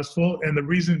successful, and the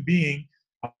reason being,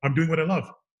 I'm doing what I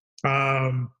love.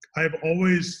 I've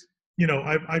always,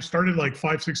 I've started like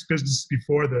 5-6 businesses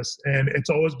before this, and it's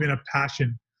always been a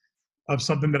passion of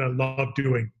something that I love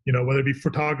doing, whether it be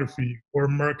photography or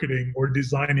marketing or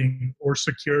designing or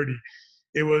security.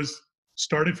 It was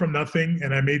started from nothing,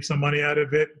 and I made some money out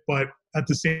of it, but at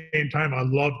the same time, I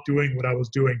loved doing what I was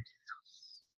doing.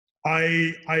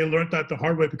 I learned that the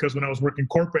hard way, because when I was working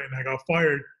corporate and I got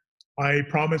fired, I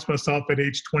promised myself at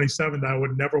age 27 that I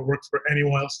would never work for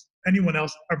anyone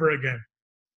else ever again.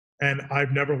 And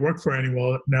I've never worked for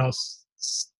anyone else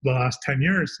the last 10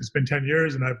 years. It's been 10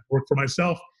 years and I've worked for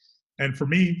myself. And for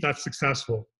me, that's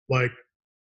successful. Like,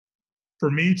 for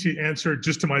me to answer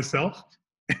just to myself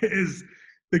is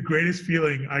the greatest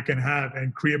feeling I can have,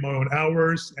 and create my own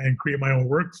hours and create my own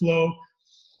workflow.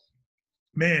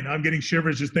 Man, I'm getting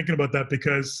shivers just thinking about that,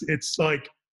 because it's like,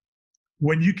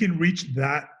 when you can reach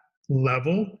that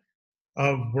level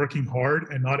of working hard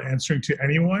and not answering to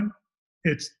anyone,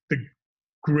 it's the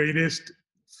greatest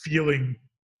feeling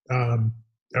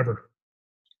ever.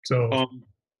 So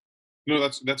no,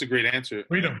 that's a great answer.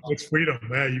 Freedom. It's freedom.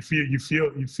 Yeah,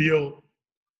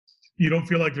 you don't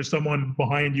feel like there's someone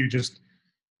behind you just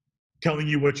telling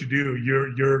you what you do.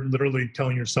 You're literally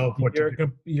telling yourself what to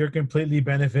do. You're completely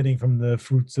benefiting from the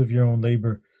fruits of your own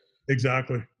labor.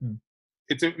 Exactly.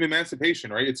 It's an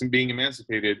emancipation, right? It's in being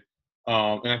emancipated.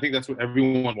 And I think that's what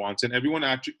everyone wants. And everyone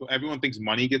thinks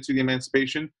money gets you the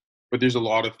emancipation, but there's a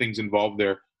lot of things involved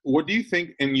there. What do you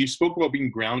think? And you spoke about being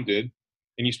grounded,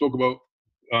 and you spoke about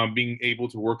being able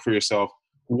to work for yourself.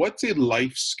 What's a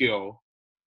life skill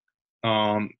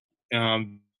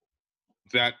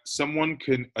that someone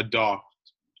can adopt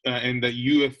and that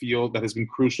you feel that has been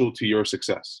crucial to your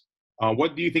success?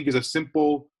 What do you think is a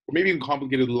simple or maybe even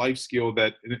complicated life skill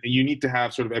that you need to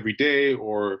have sort of every day,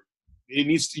 or you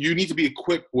need to be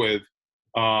equipped with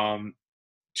to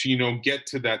get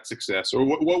to that success? Or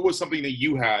what was something that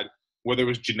you had, whether it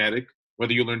was genetic,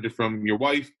 whether you learned it from your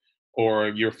wife or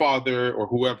your father or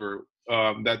whoever,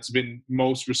 that's been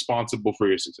most responsible for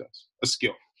your success? A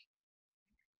skill.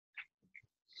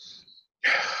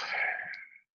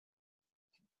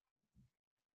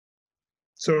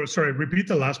 So sorry, repeat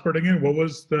the last part again. What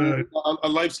was the a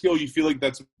life skill you feel like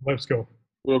that's life skill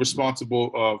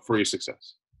responsible for your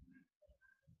success?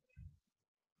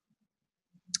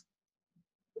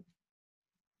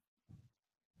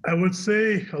 I would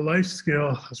say a life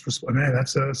skill. Man,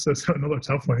 that's another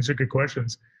tough one. These are good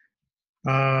questions.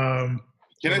 Can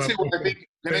I say what I think?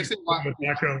 Can I say what?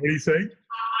 Background. What do you say?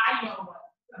 I know what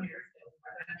some of your skills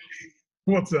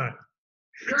are. What's that?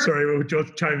 Sorry, we're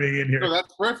just chiming in here. No,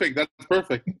 that's perfect. That's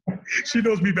perfect. She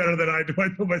knows me better than I do. I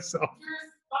know myself.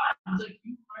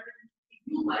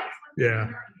 Yeah.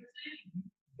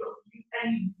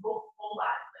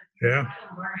 Yeah,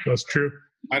 that's true.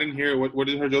 I didn't hear what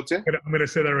did her joke say? I'm gonna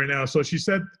say that right now. So she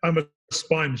said I'm a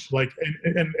sponge, like,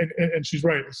 and she's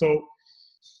right. So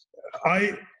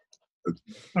I'm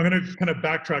gonna kind of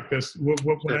backtrack this. When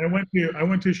I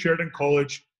went to Sheridan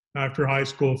College after high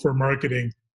school for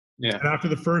marketing, Yeah. and after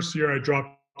the first year I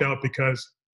dropped out because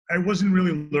I wasn't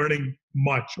really learning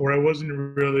much, or I wasn't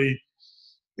really.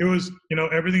 It was,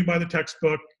 everything by the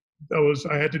textbook.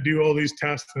 I had to do all these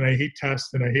tests, and I hate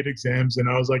tests and I hate exams, and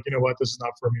I was like, you know what, this is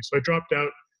not for me. So I dropped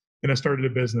out and I started a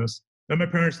business. Then my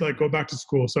parents were like, go back to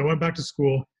school. So I went back to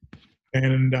school,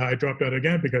 and I dropped out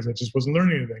again because I just wasn't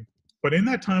learning anything. But in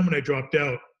that time when I dropped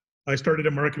out, I started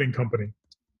a marketing company.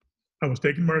 I was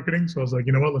taking marketing, so I was like,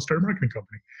 you know what, let's start a marketing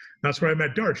company. That's where I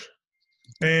met Darsh.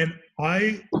 And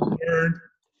I learned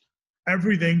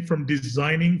everything from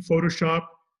designing Photoshop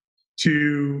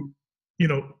to,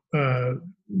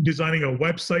 designing a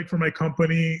website for my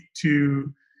company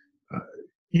to,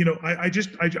 I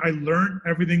learned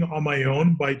everything on my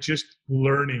own by just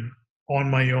learning on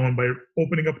my own, by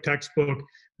opening up a textbook,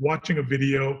 watching a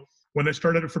video. When I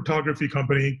started a photography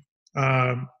company,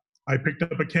 I picked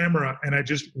up a camera and I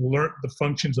just learned the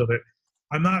functions of it.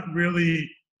 I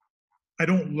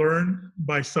don't learn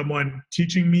by someone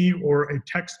teaching me or a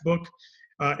textbook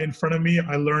in front of me.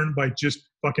 I learn by just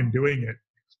fucking doing it.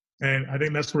 And I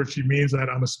think that's where she means that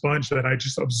I'm a sponge, that I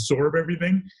just absorb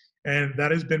everything. And that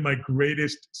has been my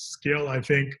greatest skill, I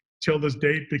think, till this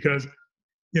date, because,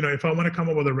 if I want to come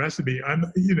up with a recipe, I'm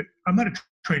not a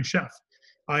trained chef.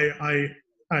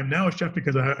 I'm now a chef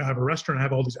because I have a restaurant. I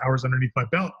have all these hours underneath my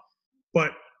belt,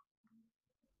 but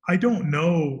I don't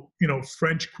know,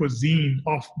 French cuisine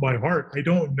off by heart. I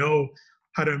don't know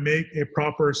how to make a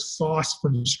proper sauce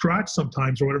from scratch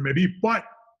sometimes, or whatever it may be. But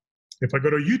if I go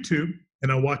to YouTube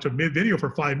and I watch a video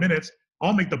for 5 minutes,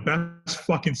 I'll make the best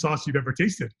fucking sauce you've ever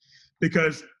tasted,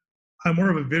 because I'm more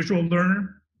of a visual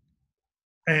learner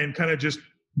and kind of just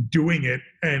doing it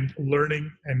and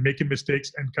learning and making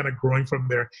mistakes and kind of growing from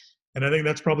there. And I think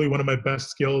that's probably one of my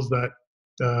best skills that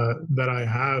I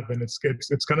have. And it's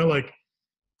kind of like,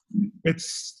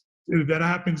 that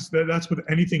happens. That's with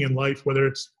anything in life, whether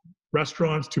it's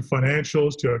restaurants to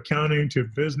financials to accounting to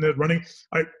business running.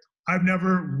 I've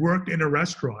never worked in a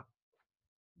restaurant.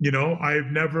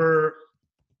 I've never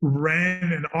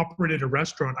ran and operated a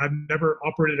restaurant. I've never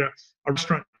operated a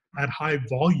restaurant at high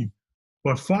volume.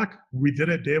 But fuck, we did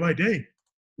it day by day.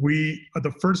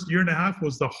 The first year and a half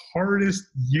was the hardest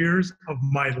years of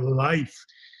my life.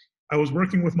 I was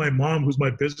working with my mom, who's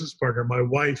my business partner, my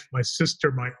wife, my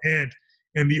sister, my aunt,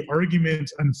 and the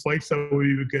arguments and fights that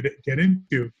we would get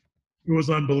into, it was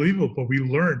unbelievable. But we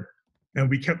learned, and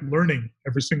we kept learning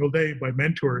every single day by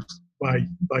mentors, by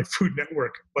Food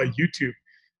Network, by YouTube,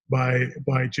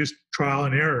 by just trial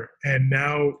and error. And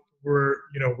now we're,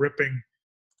 ripping.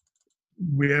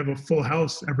 We have a full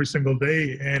house every single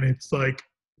day, and it's like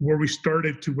where we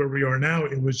started to where we are now,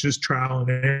 it was just trial and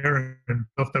error and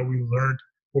stuff that we learned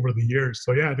over the years.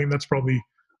 So yeah, I think that's probably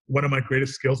one of my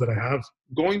greatest skills that I have.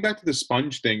 Going back to the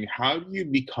sponge thing, how do you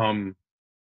become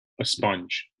a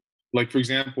sponge? Like, for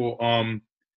example,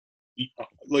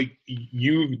 like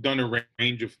you've done a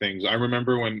range of things. I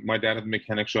remember when my dad had the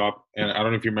mechanic shop, and I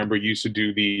don't know if you remember, he used to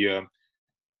do the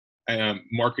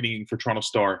marketing for Toronto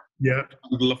Star. Yeah.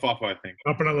 Lafafa, I think.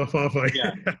 Up in Lafafa.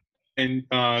 Yeah. And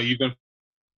you've done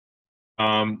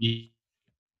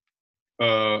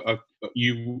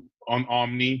you on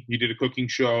Omni, you did a cooking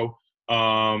show.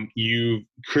 You've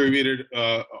created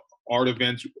art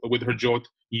events with Harjot.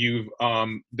 You've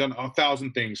done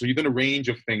 1,000 things. So you've done a range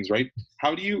of things, right?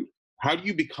 How do you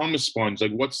become a sponge?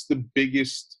 Like, what's the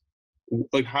biggest?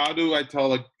 Like, how do I tell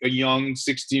like a young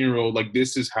 16-year-old like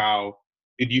this is how?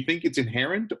 Do you think it's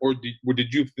inherent, or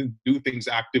did you do things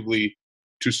actively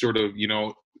to sort of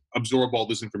absorb all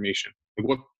this information? Like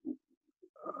what?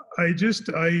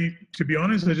 To be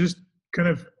honest, I just kind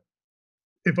of,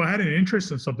 if I had an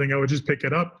interest in something, I would just pick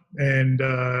it up. And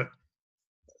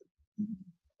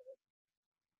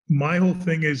my whole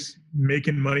thing is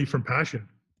making money from passion.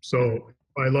 So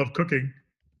I love cooking,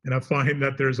 and I find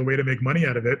that there's a way to make money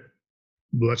out of it.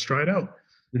 Let's try it out.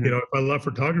 Mm-hmm. If I love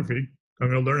photography, I'm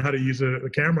going to learn how to use a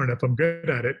camera. And if I'm good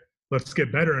at it, let's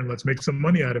get better and let's make some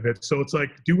money out of it. So it's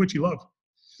like, do what you love.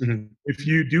 Mm-hmm. If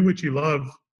you do what you love,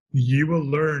 you will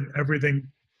learn everything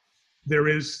there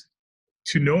is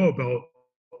to know about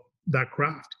that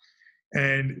craft.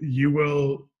 And you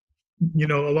will you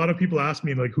know, a lot of people ask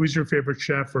me like, who's your favorite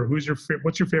chef, or what's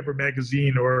your favorite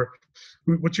magazine, or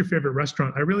what's your favorite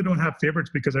restaurant? I really don't have favorites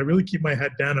because I really keep my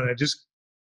head down and I just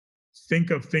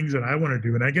think of things that I want to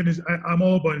do. And I'm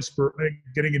all about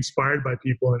getting inspired by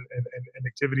people and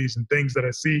activities and things that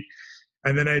I see.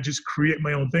 And then I just create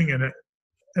my own thing.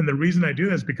 And the reason I do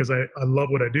that is because I love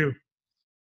what I do.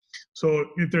 So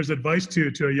if there's advice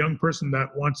to a young person that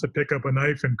wants to pick up a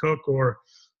knife and cook, or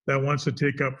that wants to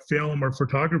take up film or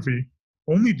photography,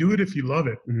 only do it if you love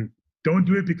it. Mm-hmm. Don't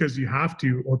do it because you have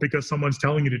to, or because someone's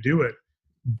telling you to do it.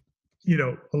 You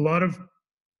know,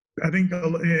 I think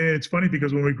it's funny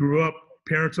because when we grew up,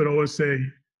 parents would always say,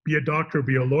 be a doctor,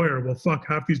 be a lawyer. Well, fuck,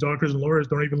 half these doctors and lawyers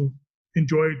don't even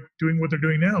enjoy doing what they're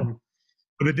doing now. Mm-hmm.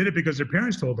 But they did it because their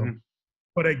parents told them. Mm-hmm.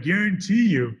 But I guarantee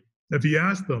you, if you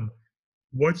ask them,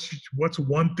 what's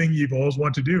one thing you've always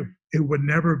wanted to do? It would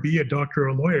never be a doctor or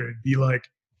a lawyer. It'd be like,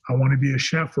 I want to be a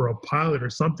chef or a pilot or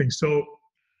something. So,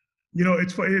 you know,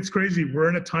 it's crazy. We're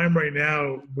in a time right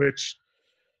now which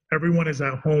everyone is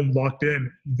at home locked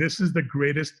in. This is the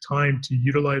greatest time to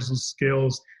utilize those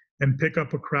skills and pick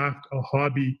up a craft, a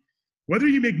hobby. Whether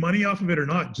you make money off of it or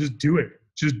not, just do it.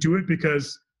 Just do it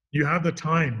because you have the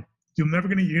time. You're never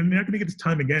gonna get this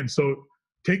time again. So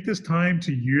take this time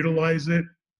to utilize it.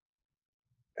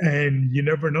 And you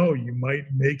never know, you might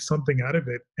make something out of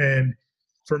it. And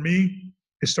for me,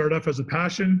 it started off as a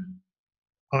passion.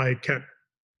 I kept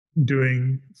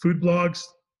doing food blogs,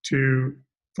 to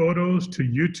photos, to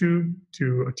YouTube,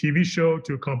 to a TV show,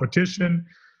 to a competition,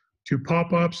 to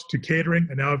pop-ups, to catering.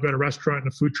 And now I've got a restaurant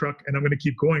and a food truck, and I'm going to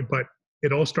keep going. But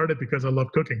it all started because I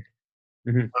love cooking.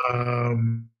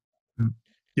 Mm-hmm.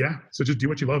 Yeah. So just do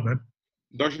what you love, man.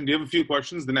 Darshan, do you have a few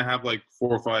questions? Then I have like 4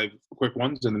 or 5 quick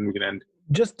ones, and then we can end.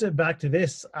 Just back to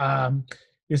this,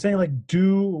 you're saying like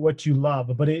do what you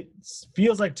love, but it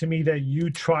feels like to me that you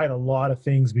tried a lot of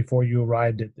things before you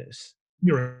arrived at this.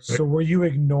 You're right. So were you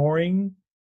ignoring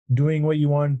doing what you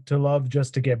want to love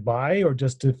just to get by, or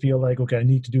just to feel like, okay, I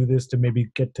need to do this to maybe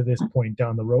get to this point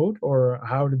down the road? Or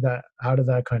how did that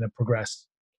kind of progress?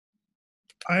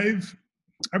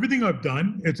 Everything I've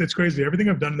done, it's crazy. Everything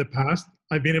I've done in the past,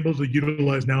 I've been able to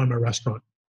utilize now in my restaurant.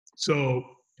 So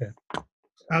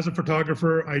as a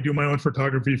photographer, I do my own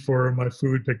photography for my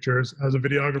food pictures. As a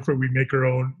videographer, we make our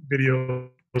own videos.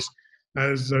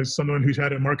 As someone who's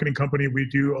had a marketing company, we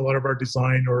do a lot of our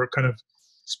design or kind of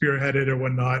spearheaded or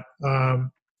whatnot.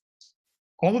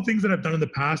 All the things that I've done in the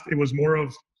past, it was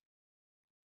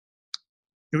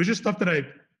just stuff that I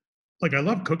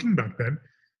loved cooking back then.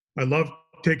 I loved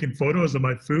taking photos of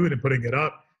my food and putting it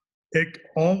up. It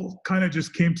all kind of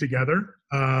just came together.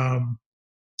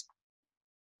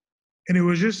 And it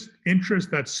was just interest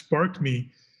that sparked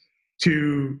me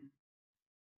to,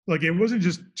 like, it wasn't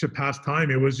just to pass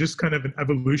time. It was just kind of an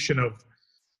evolution of,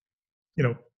 you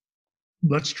know,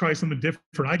 let's try something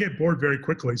different. I get bored very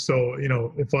quickly. So, you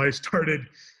know, if I started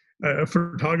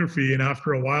photography and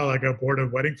after a while I got bored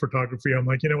of wedding photography, I'm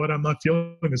like, you know what, I'm not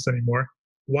feeling this anymore.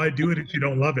 Why do it if you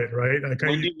don't love it, right?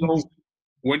 When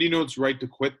do you know it's right to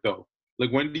quit, though?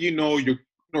 Like, when do you know you're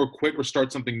or quit or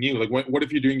start something new? Like, what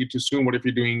if you're doing it too soon? What if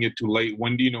you're doing it too late?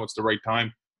 When do you know it's the right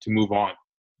time to move on?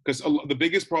 Because the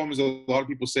biggest problem is a lot of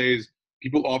people say is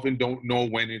people often don't know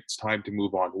when it's time to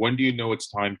move on. When do you know it's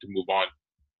time to move on?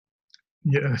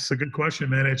 Yeah, it's a good question,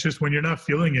 man. It's just when you're not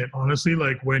feeling it, honestly,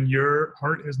 like when your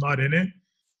heart is not in it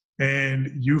and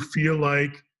you feel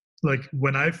like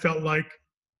when I felt like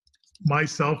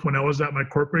myself when I was at my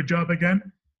corporate job again,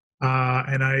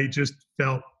 and I just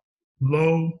felt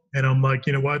low, and I'm like,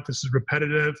 you know what, this is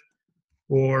repetitive,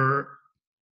 or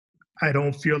I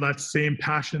don't feel that same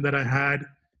passion that I had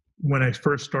when I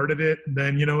first started it,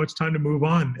 then, you know, it's time to move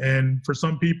on. And for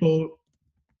some people,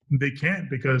 they can't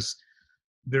because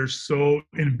they're so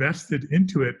invested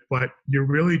into it, but you're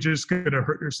really just going to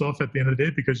hurt yourself at the end of the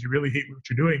day because you really hate what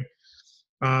you're doing.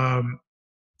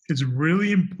 It's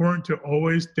really important to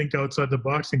always think outside the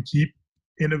box and keep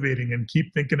innovating and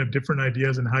keep thinking of different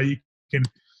ideas and how you can,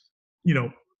 you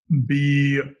know,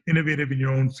 be innovative in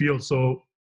your own field. So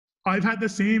I've had the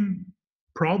same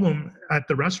problem at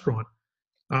the restaurant.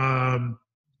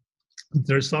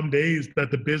 There's some days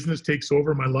that the business takes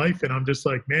over my life and I'm just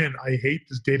like, man, I hate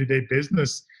this day-to-day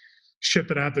business shit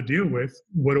that I have to deal with.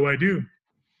 What do I do?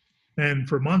 And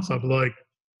for months I'm like,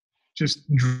 just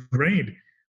drained.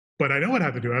 But I know what I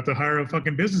have to do. I have to hire a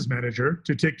fucking business manager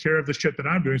to take care of the shit that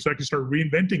I'm doing so I can start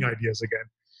reinventing ideas again.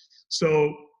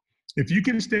 So if you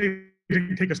can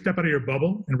take a step out of your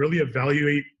bubble and really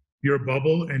evaluate your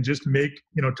bubble and just make,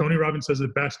 you know, Tony Robbins says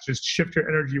it best, just shift your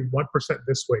energy 1%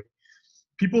 this way.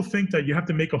 People think that you have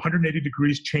to make 180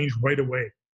 degrees change right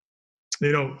away.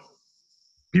 You know,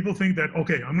 people think that,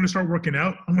 okay, I'm going to start working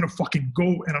out. I'm going to fucking go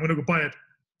and I'm going to go buy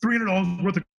 $300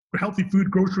 worth of healthy food,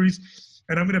 groceries,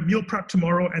 and I'm going to meal prep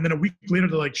tomorrow. And then a week later,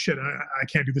 they're like, shit, I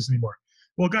can't do this anymore.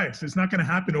 Well, guys, it's not going to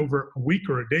happen over a week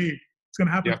or a day. It's going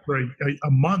to happen for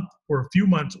a month or a few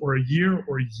months or a year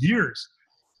or years.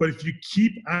 But if you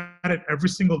keep at it every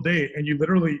single day and you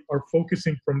literally are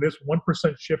focusing from this 1%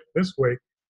 shift this way,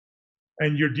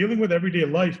 and you're dealing with everyday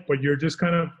life, but you're just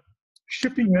kind of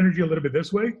shifting your energy a little bit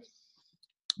this way,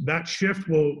 that shift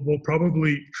will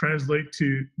probably translate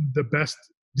to the best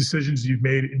decisions you've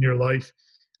made in your life.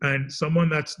 And someone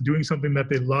that's doing something that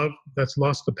they love, that's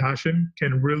lost the passion,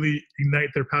 can really ignite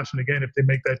their passion again if they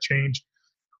make that change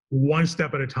one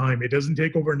step at a time. It doesn't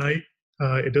take overnight.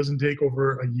 It doesn't take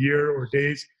over a year or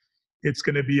days. It's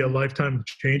going to be a lifetime of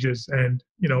changes. And,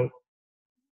 you know,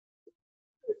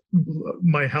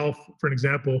 my health, for an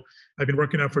example, I've been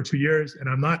working out for 2 years and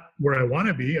I'm not where I want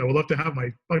to be. I would love to have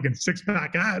my fucking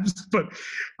 6-pack abs, but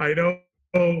I know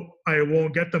I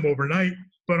won't get them overnight,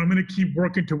 but I'm going to keep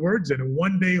working towards it. And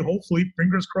one day, hopefully,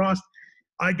 fingers crossed,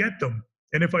 I get them.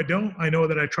 And if I don't, I know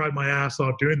that I tried my ass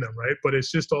off doing them, right? But it's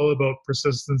just all about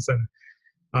persistence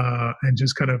and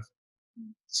just kind of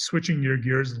switching your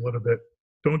gears a little bit.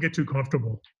 Don't get too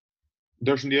comfortable.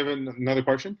 Darshan, do you have another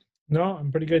question? No, I'm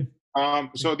pretty good.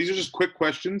 So these are just quick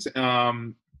questions,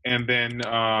 and then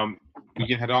we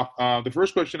can head off. The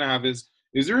first question I have is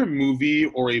there a movie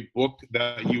or a book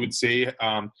that you would say,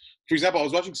 for example, I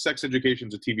was watching Sex Education,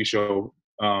 it's a TV show,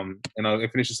 and I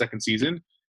finished the second season,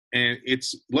 and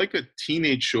it's like a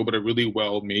teenage show, but a really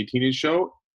well-made teenage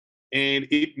show, and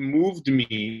it moved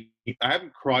me. I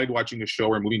haven't cried watching a show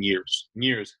or a movie in years,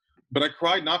 but I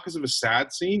cried not because of a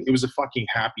sad scene, it was a fucking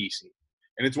happy scene.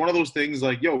 And it's one of those things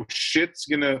like, yo,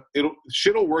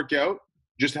 shit'll work out.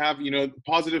 Just have,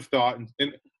 positive thought.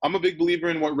 And I'm a big believer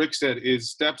in what Rick said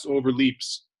is steps over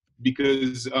leaps,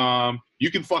 because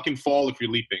you can fucking fall if you're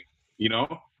leaping,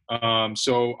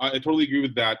 So I totally agree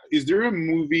with that. Is there a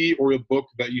movie or a book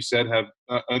that you said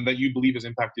that you believe has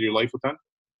impacted your life a ton?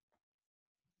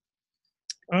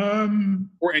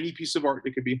 Or any piece of art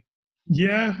it could be?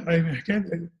 Yeah,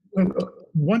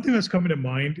 one thing that's coming to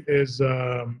mind is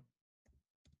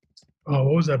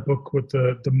what was that book with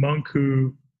the monk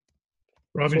who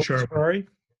Robin Sharma? Ferrari?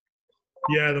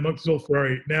 Yeah, The Monk Who Sold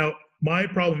Ferrari. Now, my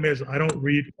problem is I don't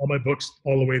read all my books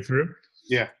all the way through.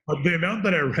 Yeah. But the amount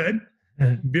that I read,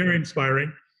 very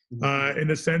inspiring, in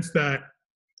the sense that,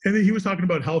 and then he was talking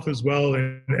about health as well,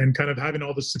 and kind of having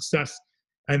all the success,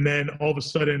 and then all of a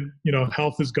sudden,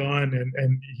 health is gone,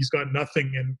 and he's got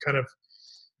nothing, and kind of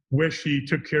wish he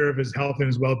took care of his health and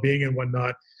his well-being and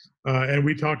whatnot. And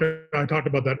I talked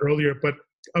about that earlier, but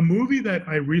a movie that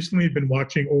I recently have been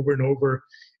watching over and over,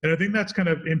 and I think that's kind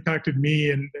of impacted me,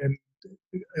 and I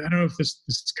don't know if this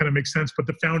kind of makes sense, but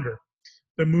The Founder,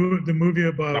 the movie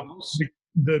about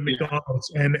the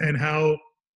McDonald's and how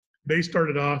they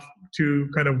started off to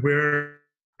kind of where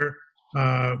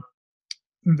the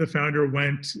founder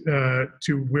went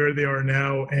to where they are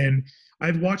now. And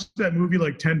I've watched that movie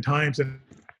like 10 times and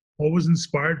always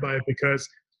inspired by it, because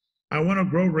I want to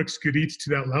grow Rick Scudetz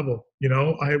to that level.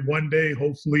 I one day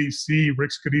hopefully see Rick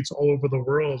Scudetz all over the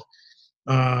world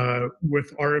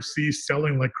with RFC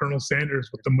selling like Colonel Sanders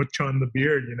with the much on the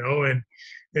beard, and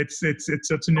it's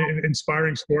such an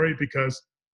inspiring story, because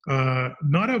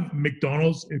not of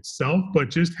McDonald's itself, but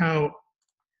just how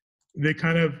they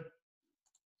kind of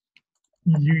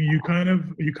you kind of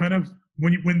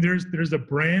when there's a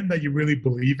brand that you really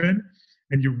believe in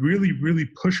and you really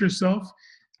push yourself,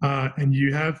 and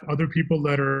you have other people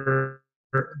that are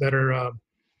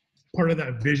part of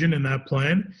that vision and that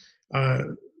plan,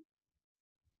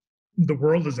 the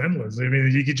world is endless. I mean,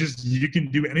 you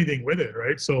can do anything with it,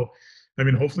 right? So, I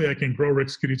mean, hopefully I can grow Rick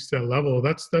Scudetz to that level.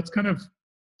 That's kind of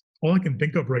all I can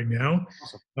think of right now.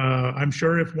 Awesome. I'm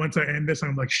sure if once I end this,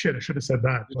 I'm like, shit, I should have said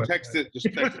that. Just text it.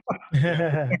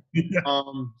 Yeah.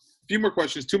 Few more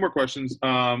questions. 2 more questions.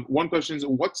 One question is,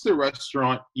 what's the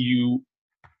restaurant you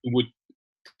would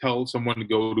tell someone to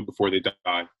go to before they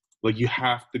die? Like, you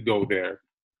have to go there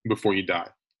before you die.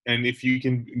 And if you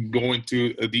can go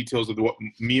into the details of what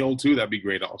meal too, that'd be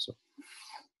great also.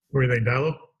 Where are they,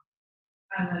 Diallo?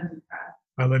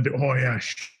 Island. Oh yeah,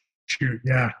 shoot,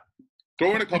 yeah.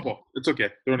 Throw in a couple. It's okay.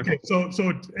 Throw in a couple.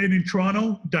 So in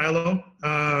Toronto, Diallo,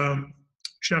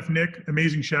 Chef Nick,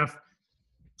 amazing chef,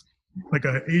 like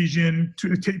an Asian,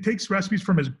 takes recipes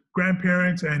from his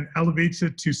grandparents and elevates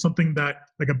it to something that,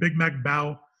 like a Big Mac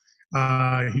bao.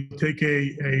 He take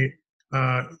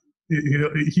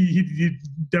he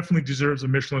definitely deserves a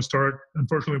Michelin star.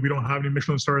 Unfortunately, we don't have any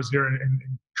Michelin stars here in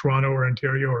Toronto or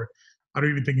Ontario, or I don't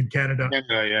even think in Canada.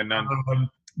 Yeah, none.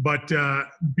 But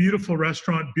beautiful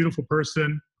restaurant, beautiful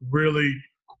person, really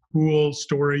cool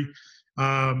story.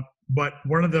 But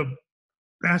one of the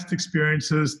best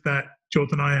experiences that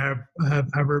Jyot and I have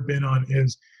ever been on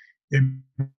is in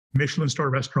Michelin star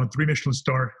restaurant, 3 Michelin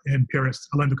star in Paris,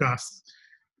 Alain Ducasse.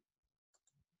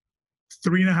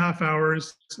 3.5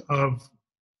 hours of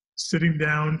sitting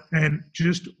down and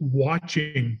just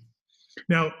watching.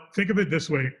 Now, think of it this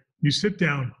way. You sit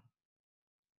down,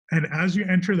 and as you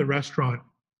enter the restaurant,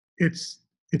 it's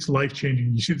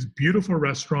life-changing. You see this beautiful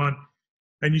restaurant,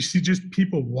 and you see just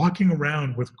people walking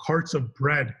around with carts of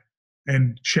bread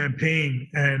and champagne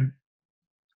and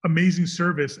amazing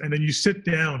service. And then you sit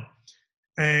down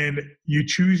and you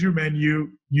choose your menu.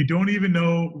 You don't even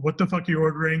know what the fuck you're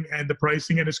ordering and the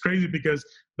pricing. And it's crazy because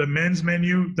the men's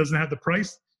menu doesn't have the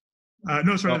price. The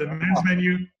men's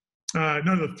menu,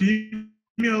 the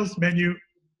female's menu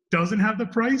doesn't have the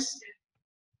price.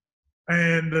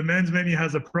 And the men's menu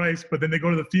has a price, but then they go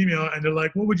to the female and they're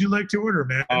like, what would you like to order,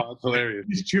 man? Oh, that's hilarious.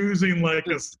 He's choosing like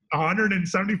a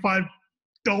 $175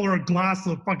 glass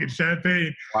of fucking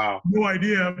champagne. Wow. No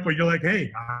idea, but you're like, hey,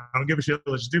 I don't give a shit.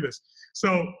 Let's do this.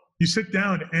 So you sit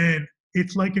down and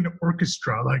it's like an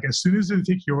orchestra. Like as soon as they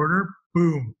take your order,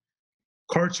 boom,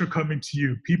 carts are coming to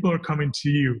you. People are coming to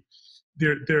you.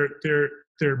 They're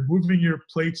moving your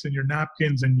plates and your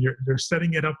napkins and they're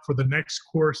setting it up for the next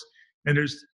course. And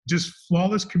there's just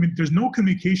flawless there's no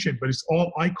communication, but it's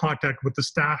all eye contact with the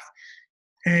staff.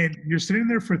 And you're sitting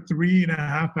there for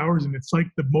 3.5 hours, and it's like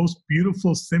the most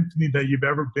beautiful symphony that you've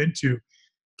ever been to.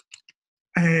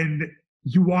 And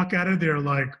you walk out of there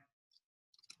like,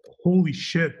 holy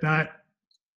shit, that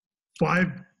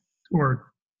 $5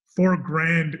 or $4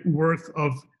 grand worth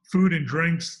of food and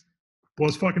drinks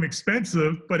was fucking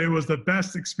expensive, but it was the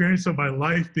best experience of my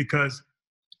life because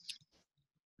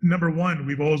number one,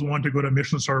 we've always wanted to go to a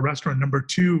Michelin star restaurant. Number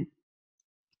two,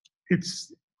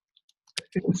 it's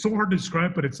so hard to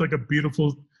describe, but it's like a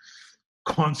beautiful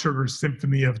concert or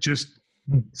symphony of just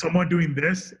someone doing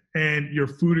this and your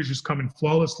food is just coming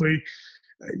flawlessly.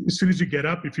 As soon as you get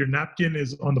up, if your napkin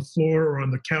is on the floor or on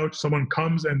the couch, someone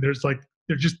comes and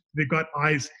they've got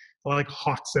eyes like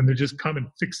hawks and they just come and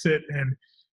fix it. And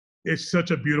it's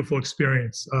such a beautiful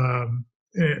experience. I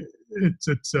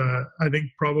think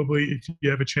probably if you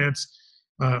have a chance,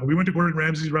 we went to Gordon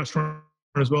Ramsay's restaurant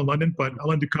as well in London, but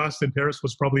Alain Ducasse in Paris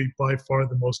was probably by far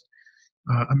the most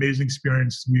amazing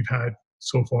experience we've had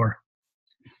so far.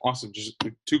 Awesome. Just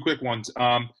 2 quick ones.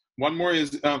 One more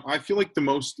is I feel like the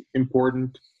most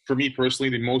important, for me personally,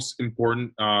 the most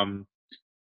important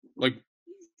like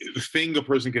thing a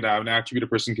person could have, an attribute a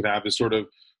person could have is sort of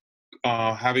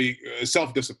have a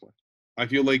self-discipline. I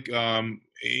feel like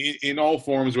in all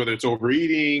forms, whether it's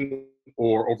overeating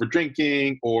or over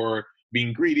drinking or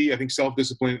being greedy, I think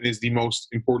self-discipline is the most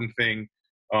important thing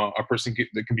a person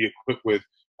that can be equipped with.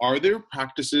 Are there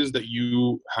practices that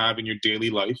you have in your daily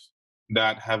life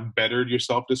that have bettered your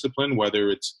self-discipline, whether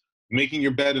it's making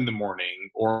your bed in the morning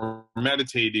or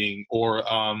meditating or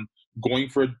going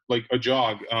for like a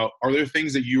jog? Are there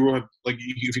things that you have, like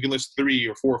if you can list 3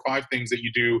 or 4 or 5 things that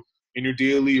you do in your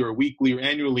daily or weekly or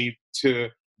annually to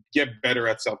get better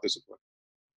at self-discipline?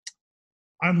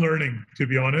 I'm learning, to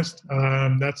be honest.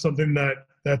 That's something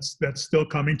that's still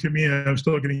coming to me and I'm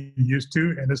still getting used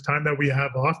to. And this time that we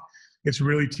have off, it's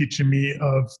really teaching me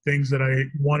of things that I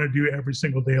want to do every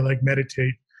single day, like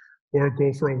meditate or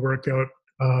go for a workout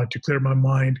to clear my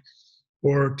mind,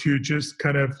 or to just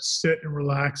kind of sit and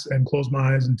relax and close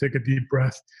my eyes and take a deep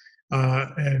breath.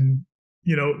 And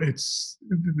you know, there's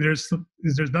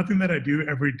nothing that I do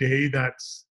every day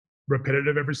that's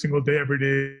repetitive every single day. Every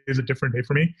day is a different day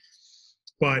for me.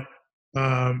 But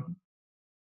and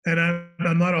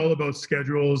I'm not all about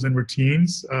schedules and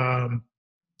routines,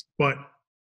 but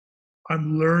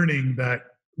I'm learning that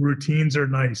routines are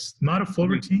nice. Not a full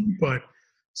routine, but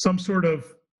some sort of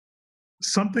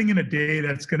something in a day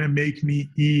that's going to make me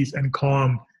ease and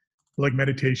calm, like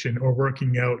meditation or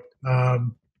working out.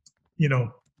 You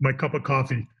know, my cup of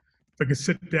coffee. If I can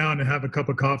sit down and have a cup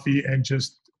of coffee and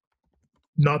just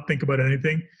not think about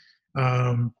anything.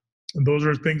 Those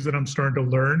are things that I'm starting to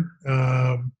learn.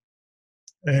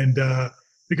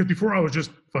 Because before I was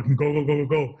just fucking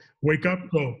go, wake up,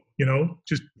 go, you know,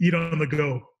 just eat on the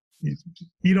go,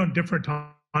 eat on different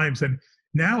times. And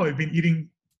now I've been eating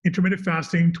intermittent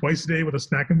fasting twice a day with a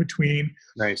snack in between.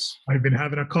 Nice. I've been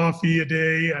having a coffee a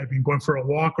day. I've been going for a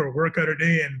walk or a workout a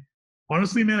day. And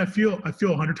honestly, man, I feel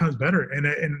 100 times better. And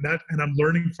I'm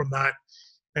learning from that.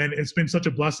 And it's been such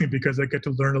a blessing because I get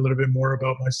to learn a little bit more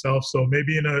about myself. So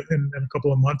maybe in a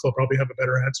couple of months, I'll probably have a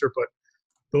better answer. But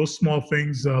those small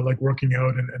things like working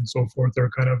out and so forth are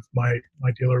kind of my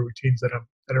daily routines that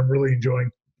that I'm really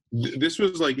enjoying. This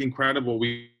was like incredible.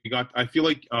 I feel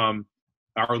like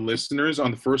our listeners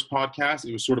on the first podcast,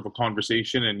 it was sort of a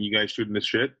conversation and you guys shooting the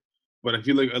shit. But I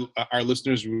feel like our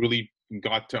listeners really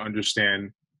got to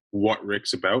understand what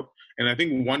Rick's about. And I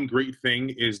think one great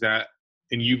thing is that,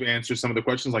 and you've answered some of the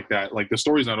questions like that, like the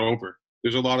story's not over.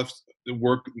 There's a lot of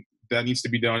work that needs to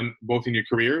be done both in your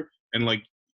career and like,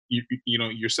 you know,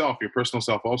 yourself, your personal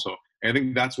self also. And I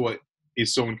think that's what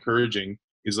is so encouraging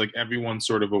is like everyone's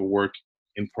sort of a work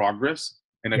in progress.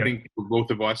 And I think for both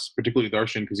of us, particularly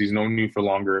Darshan, because he's known you for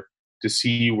longer, to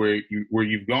see where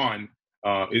you've gone,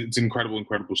 it's an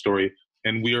incredible story.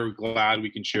 And we are glad we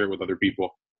can share it with other people.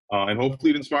 And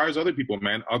hopefully it inspires other people,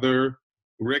 man. Other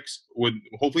Ricks would,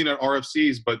 hopefully not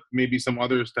RFCs, but maybe some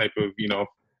others type of, you know,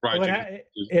 project. Well,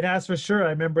 it has for sure. I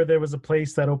remember there was a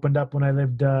place that opened up when I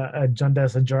lived at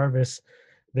Dundas and Jarvis.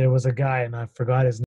 There was a guy, and I forgot his name.